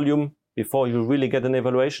certain volume before you really get an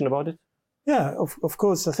evaluation about it. Yeah, of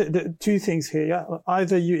course. I think the two things here. Yeah,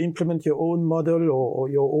 either you implement your own model or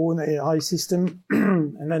your own AI system,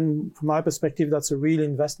 and then from my perspective, that's a real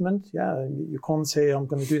investment. Yeah, you can't say I'm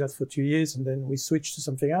going to do that for 2 years and then we switch to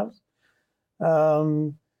something else.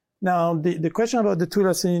 Now, the question about the tool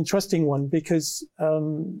is an interesting one, because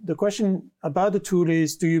the question about the tool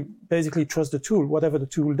is, do you basically trust the tool, whatever the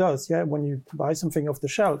tool does? Yeah, when you buy something off the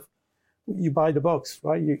shelf, you buy the box,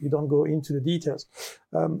 right? You don't go into the details.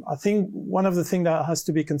 I think one of the things that has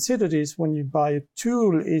to be considered is when you buy a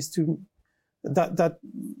tool is to that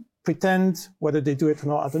pretend, whether they do it or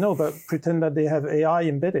not, I don't know, but pretend that they have AI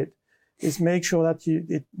embedded, is make sure that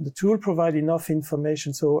the tool provide enough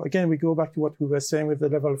information. So again, we go back to what we were saying with the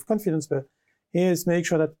level of confidence, but here is make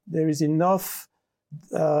sure that there is enough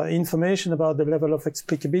information about the level of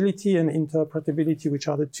explicability and interpretability, which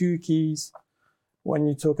are the two keys when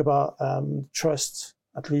you talk about trust,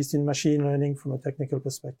 at least in machine learning from a technical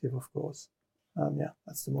perspective, of course.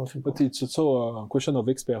 That's the most important. But it's also a question of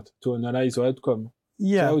expert to analyze the outcome,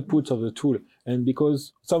 the output of the tool. And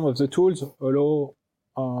because some of the tools allow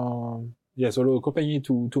a company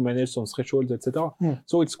to manage some thresholds, etc.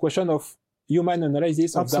 So it's a question of human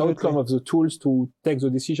analysis of the outcome of the tools to take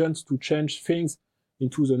the decisions to change things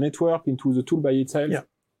into the network, into the tool by itself.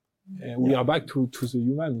 We are back to the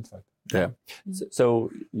human, in fact. Yeah. So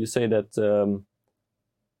you say that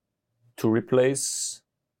to replace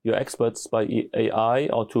your experts by AI,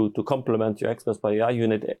 or to complement your experts by AI, you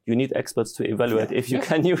need experts to evaluate if you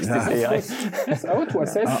can use this AI. Yes, how to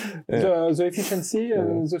assess the efficiency,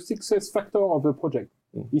 the success factor of the project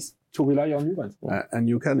is to rely on humans. And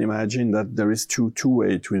you can imagine that there is two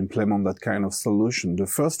ways to implement that kind of solution. The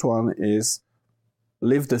first one is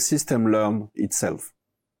leave the system learn itself.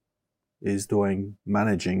 Is doing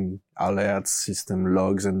managing alerts, system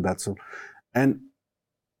logs, and that's all, and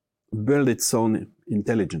build its own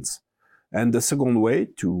intelligence. And the second way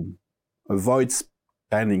to avoid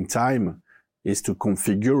spending time is to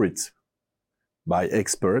configure it by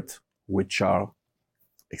expert, which are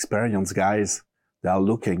experienced guys. They are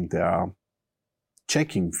looking, they are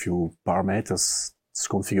checking few parameters,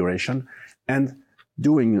 configuration, and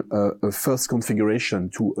doing a first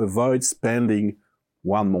configuration to avoid spending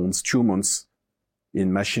 1 month, 2 months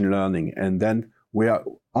in machine learning. And then we are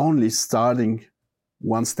only starting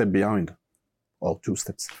one step behind. or 2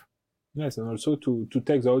 steps. Yes, and also to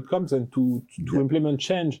take the outcomes and to implement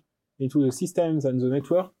change into the systems and the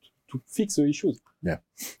network to fix the issues. Yeah.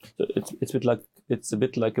 So it's a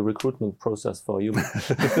bit like a recruitment process for you.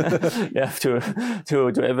 You have to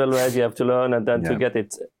evaluate, you have to learn, and then to get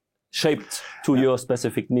it shaped to your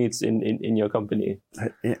specific needs in your company.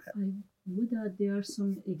 I would add there are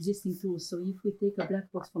some existing tools. So if we take a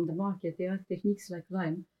black box from the market, there are techniques like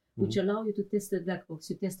LIME, which allow you to test the black box.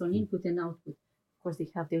 You test on input and output. Of course, they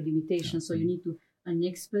have their limitations, so you need an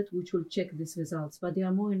expert which will check these results. But there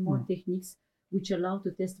are more and more techniques which allow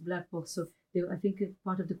to test black box. So I think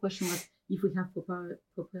part of the question was if we have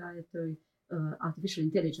proprietary artificial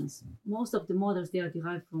intelligence. Most of the models, they are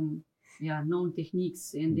derived from known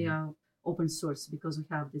techniques, and they are open source because we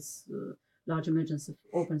have this large emergence of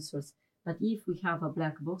open source. But if we have a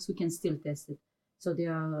black box, we can still test it. So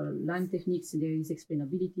there are LIME techniques, there is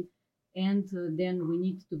explainability, and then we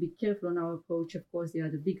need to be careful on our approach. Of course, there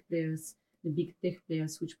are the big players, the big tech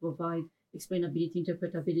players, which provide explainability,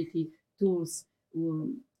 interpretability tools.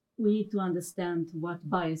 We need to understand what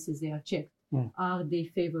biases they are checked. Are they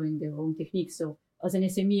favoring their own techniques? So as an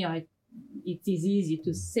SME, it is easy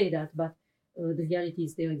to say that, but the reality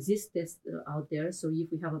is there exist tests out there. So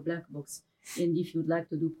if we have a black box, and if you'd like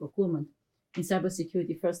to do procurement in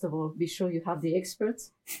cybersecurity, first of all, be sure you have the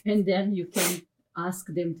experts, and then you can ask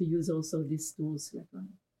them to use also these tools.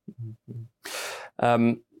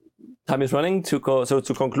 Time is running to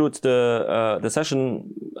conclude the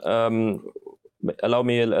session. Allow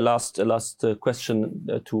me a last question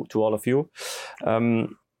to all of you.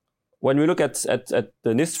 When we look at the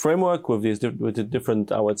NIST framework with the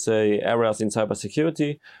different, I would say, areas in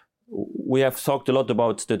cybersecurity, we have talked a lot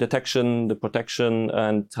about the detection, the protection,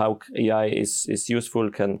 and how AI is useful,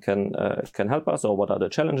 can help us, or what are the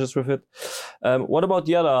challenges with it. What about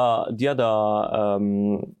the other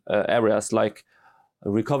areas like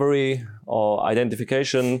recovery or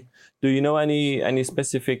identification? Do you know any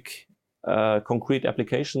specific concrete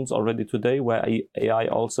applications already today where AI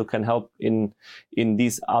also can help in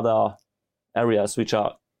these other areas which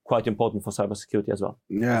are quite important for cybersecurity as well?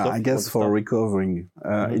 Yeah, I guess for recovering.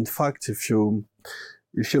 In fact, if you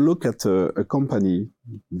look at a company,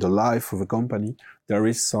 the life of a company, there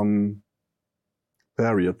is some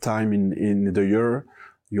period time in the year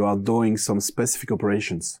you are doing some specific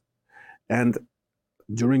operations. And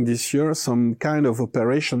during this year, some kind of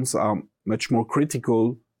operations are much more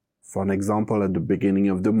critical. For an example, at the beginning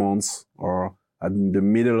of the month or at the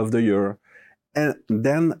middle of the year. And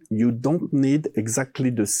then you don't need exactly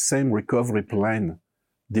the same recovery plan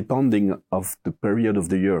depending of the period of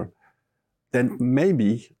the year. Then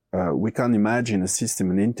maybe we can imagine a system,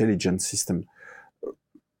 an intelligent system,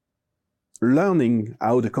 learning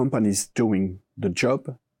how the company is doing the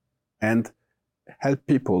job and help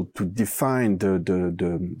people to define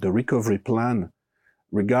the recovery plan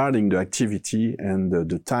regarding the activity and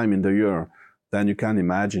the time in the year. Then you can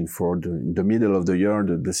imagine in the middle of the year,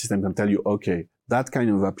 the system can tell you, okay, that kind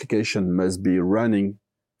of application must be running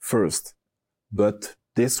first, but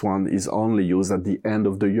this one is only used at the end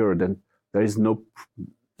of the year. Then there is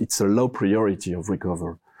it's a low priority of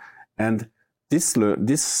recovery. And this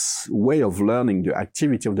way of learning the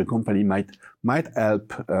activity of the company might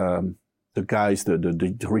help the guys,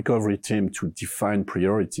 the recovery team to define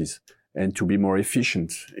priorities and to be more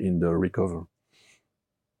efficient in the recovery.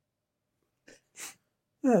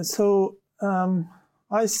 Yeah, so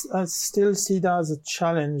I still see that as a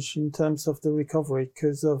challenge in terms of the recovery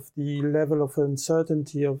because of the level of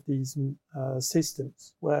uncertainty of these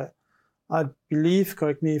systems, where I believe,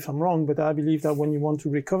 correct me if I'm wrong, but I believe that when you want to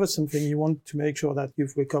recover something, you want to make sure that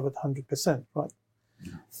you've recovered 100%, right?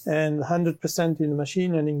 And 100% in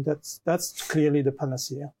machine learning, that's clearly the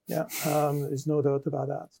panacea. Yeah, there's no doubt about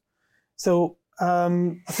that. So I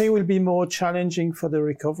think it will be more challenging for the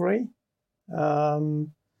recovery.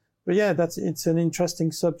 But yeah, it's an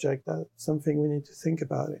interesting subject. That's something we need to think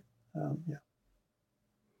about it.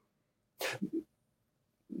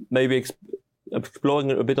 Maybe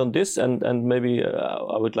exploring a bit on this, and maybe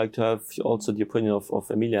I would like to have also the opinion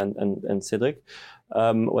of Emilia and Cedric.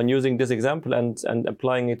 When using this example and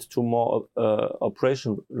applying it to more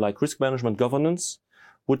operation like risk management governance,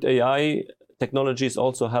 would AI technologies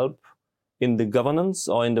also help in the governance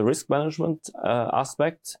or in the risk management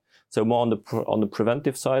aspect? So more on the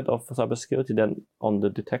preventive side of cybersecurity than on the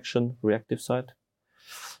detection reactive side.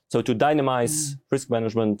 So to dynamize risk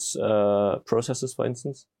management processes, for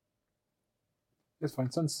instance. Yes, for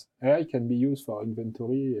instance, AI can be used for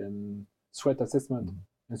inventory and threat assessment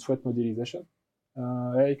and threat modelization.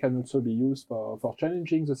 AI can also be used for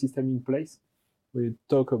challenging the system in place. We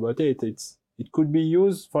talk about it. It's it could be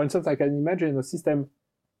used, for instance, I can imagine a system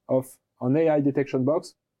of an AI detection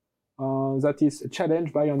box that is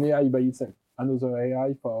challenged by an AI by itself, another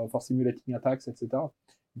AI for simulating attacks, etc.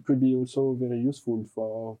 It could be also very useful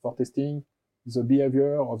for testing the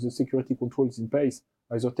behavior of the security controls in place,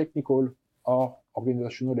 either technical or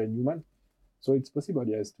organizational and human. So it's possible,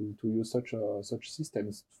 yes, to use such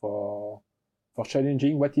systems for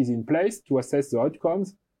challenging what is in place, to assess the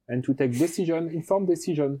outcomes, and to take informed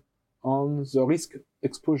decision on the risk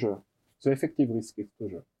exposure, the effective risk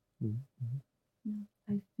exposure. Mm-hmm.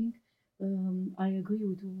 I think I agree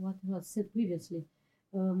with what was said previously.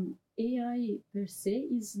 AI per se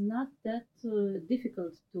is not that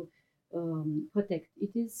difficult to protect.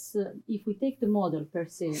 It is, if we take the model per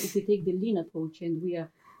se, if we take the lean approach, and we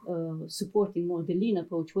are supporting more the lean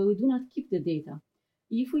approach, where we do not keep the data.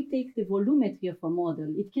 If we take the volumetry of a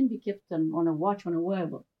model, it can be kept on a watch, on a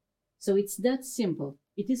wearable. So it's that simple.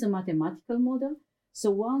 It is a mathematical model.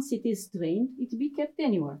 So once it is trained, it be kept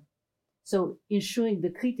anywhere. So ensuring the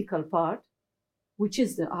critical part, which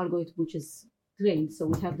is the algorithm which is trained, so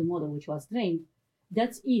we have the model which was trained,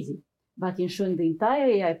 that's easy. But ensuring the entire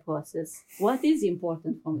AI process, what is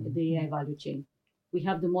important from the AI value chain? We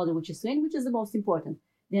have the model which is trained, which is the most important.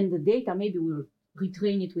 Then the data, maybe we'll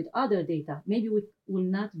retrain it with other data. Maybe we will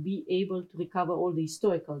not be able to recover all the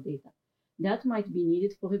historical data. That might be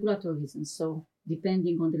needed for regulatory reasons. So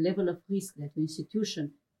depending on the level of risk that the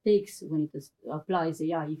institution takes when it applies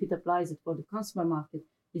AI, if it applies it for the consumer market,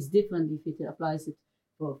 it's different if it applies it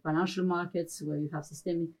for financial markets where you have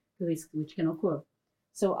systemic risk which can occur.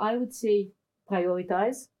 So I would say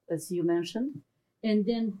prioritize, as you mentioned, and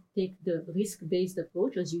then take the risk-based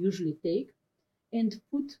approach as you usually take, and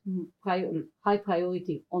put high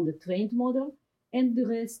priority on the trained model, and the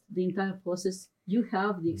rest, the entire process, you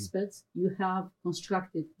have the experts, you have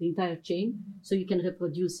constructed the entire chain, so you can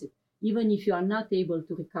reproduce it. Even if you are not able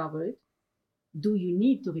to recover it, do you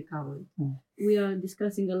need to recover it? We are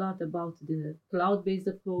discussing a lot about the cloud-based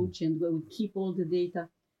approach and where we keep all the data.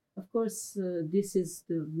 Of course, this is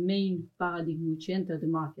the main paradigm which entered the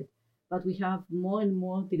market, but we have more and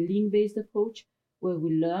more the lean-based approach where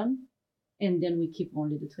we learn and then we keep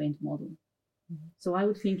only the trained model. So I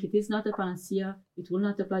would think it is not a panacea. It will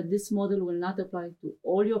not apply. This model will not apply to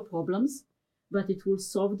all your problems, but it will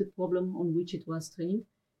solve the problem on which it was trained.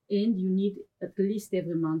 And you need, at least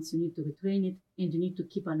every month, you need to retrain it, and you need to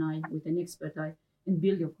keep an eye with an expert eye and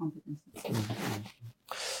build your competency.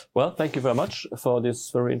 Well, thank you very much for this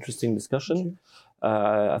very interesting discussion.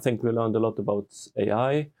 I think we learned a lot about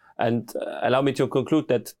AI. And allow me to conclude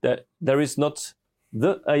that there is not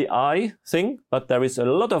the AI thing, but there is a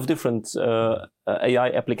lot of different AI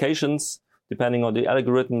applications, depending on the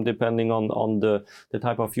algorithm, depending on the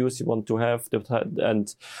type of use you want to have.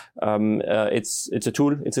 And it's a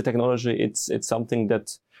tool, it's a technology, it's something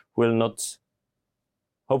that will not,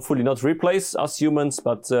 hopefully not replace us humans,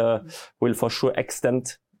 but will for sure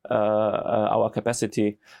extend our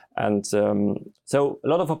capacity. And so a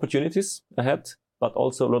lot of opportunities ahead, but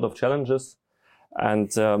also a lot of challenges.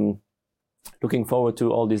 And looking forward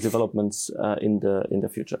to all these developments in the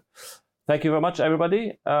future. Thank you very much,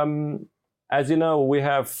 everybody. As you know, we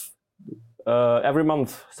have every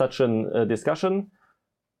month such a discussion.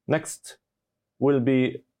 Next will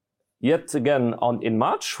be yet again in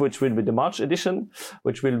March, which will be the March edition,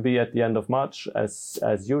 which will be at the end of March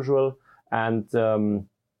as usual. And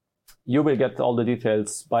you will get all the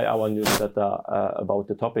details by our newsletter about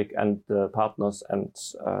the topic and the partners and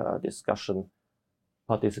discussion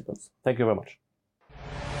participants. Thank you very much.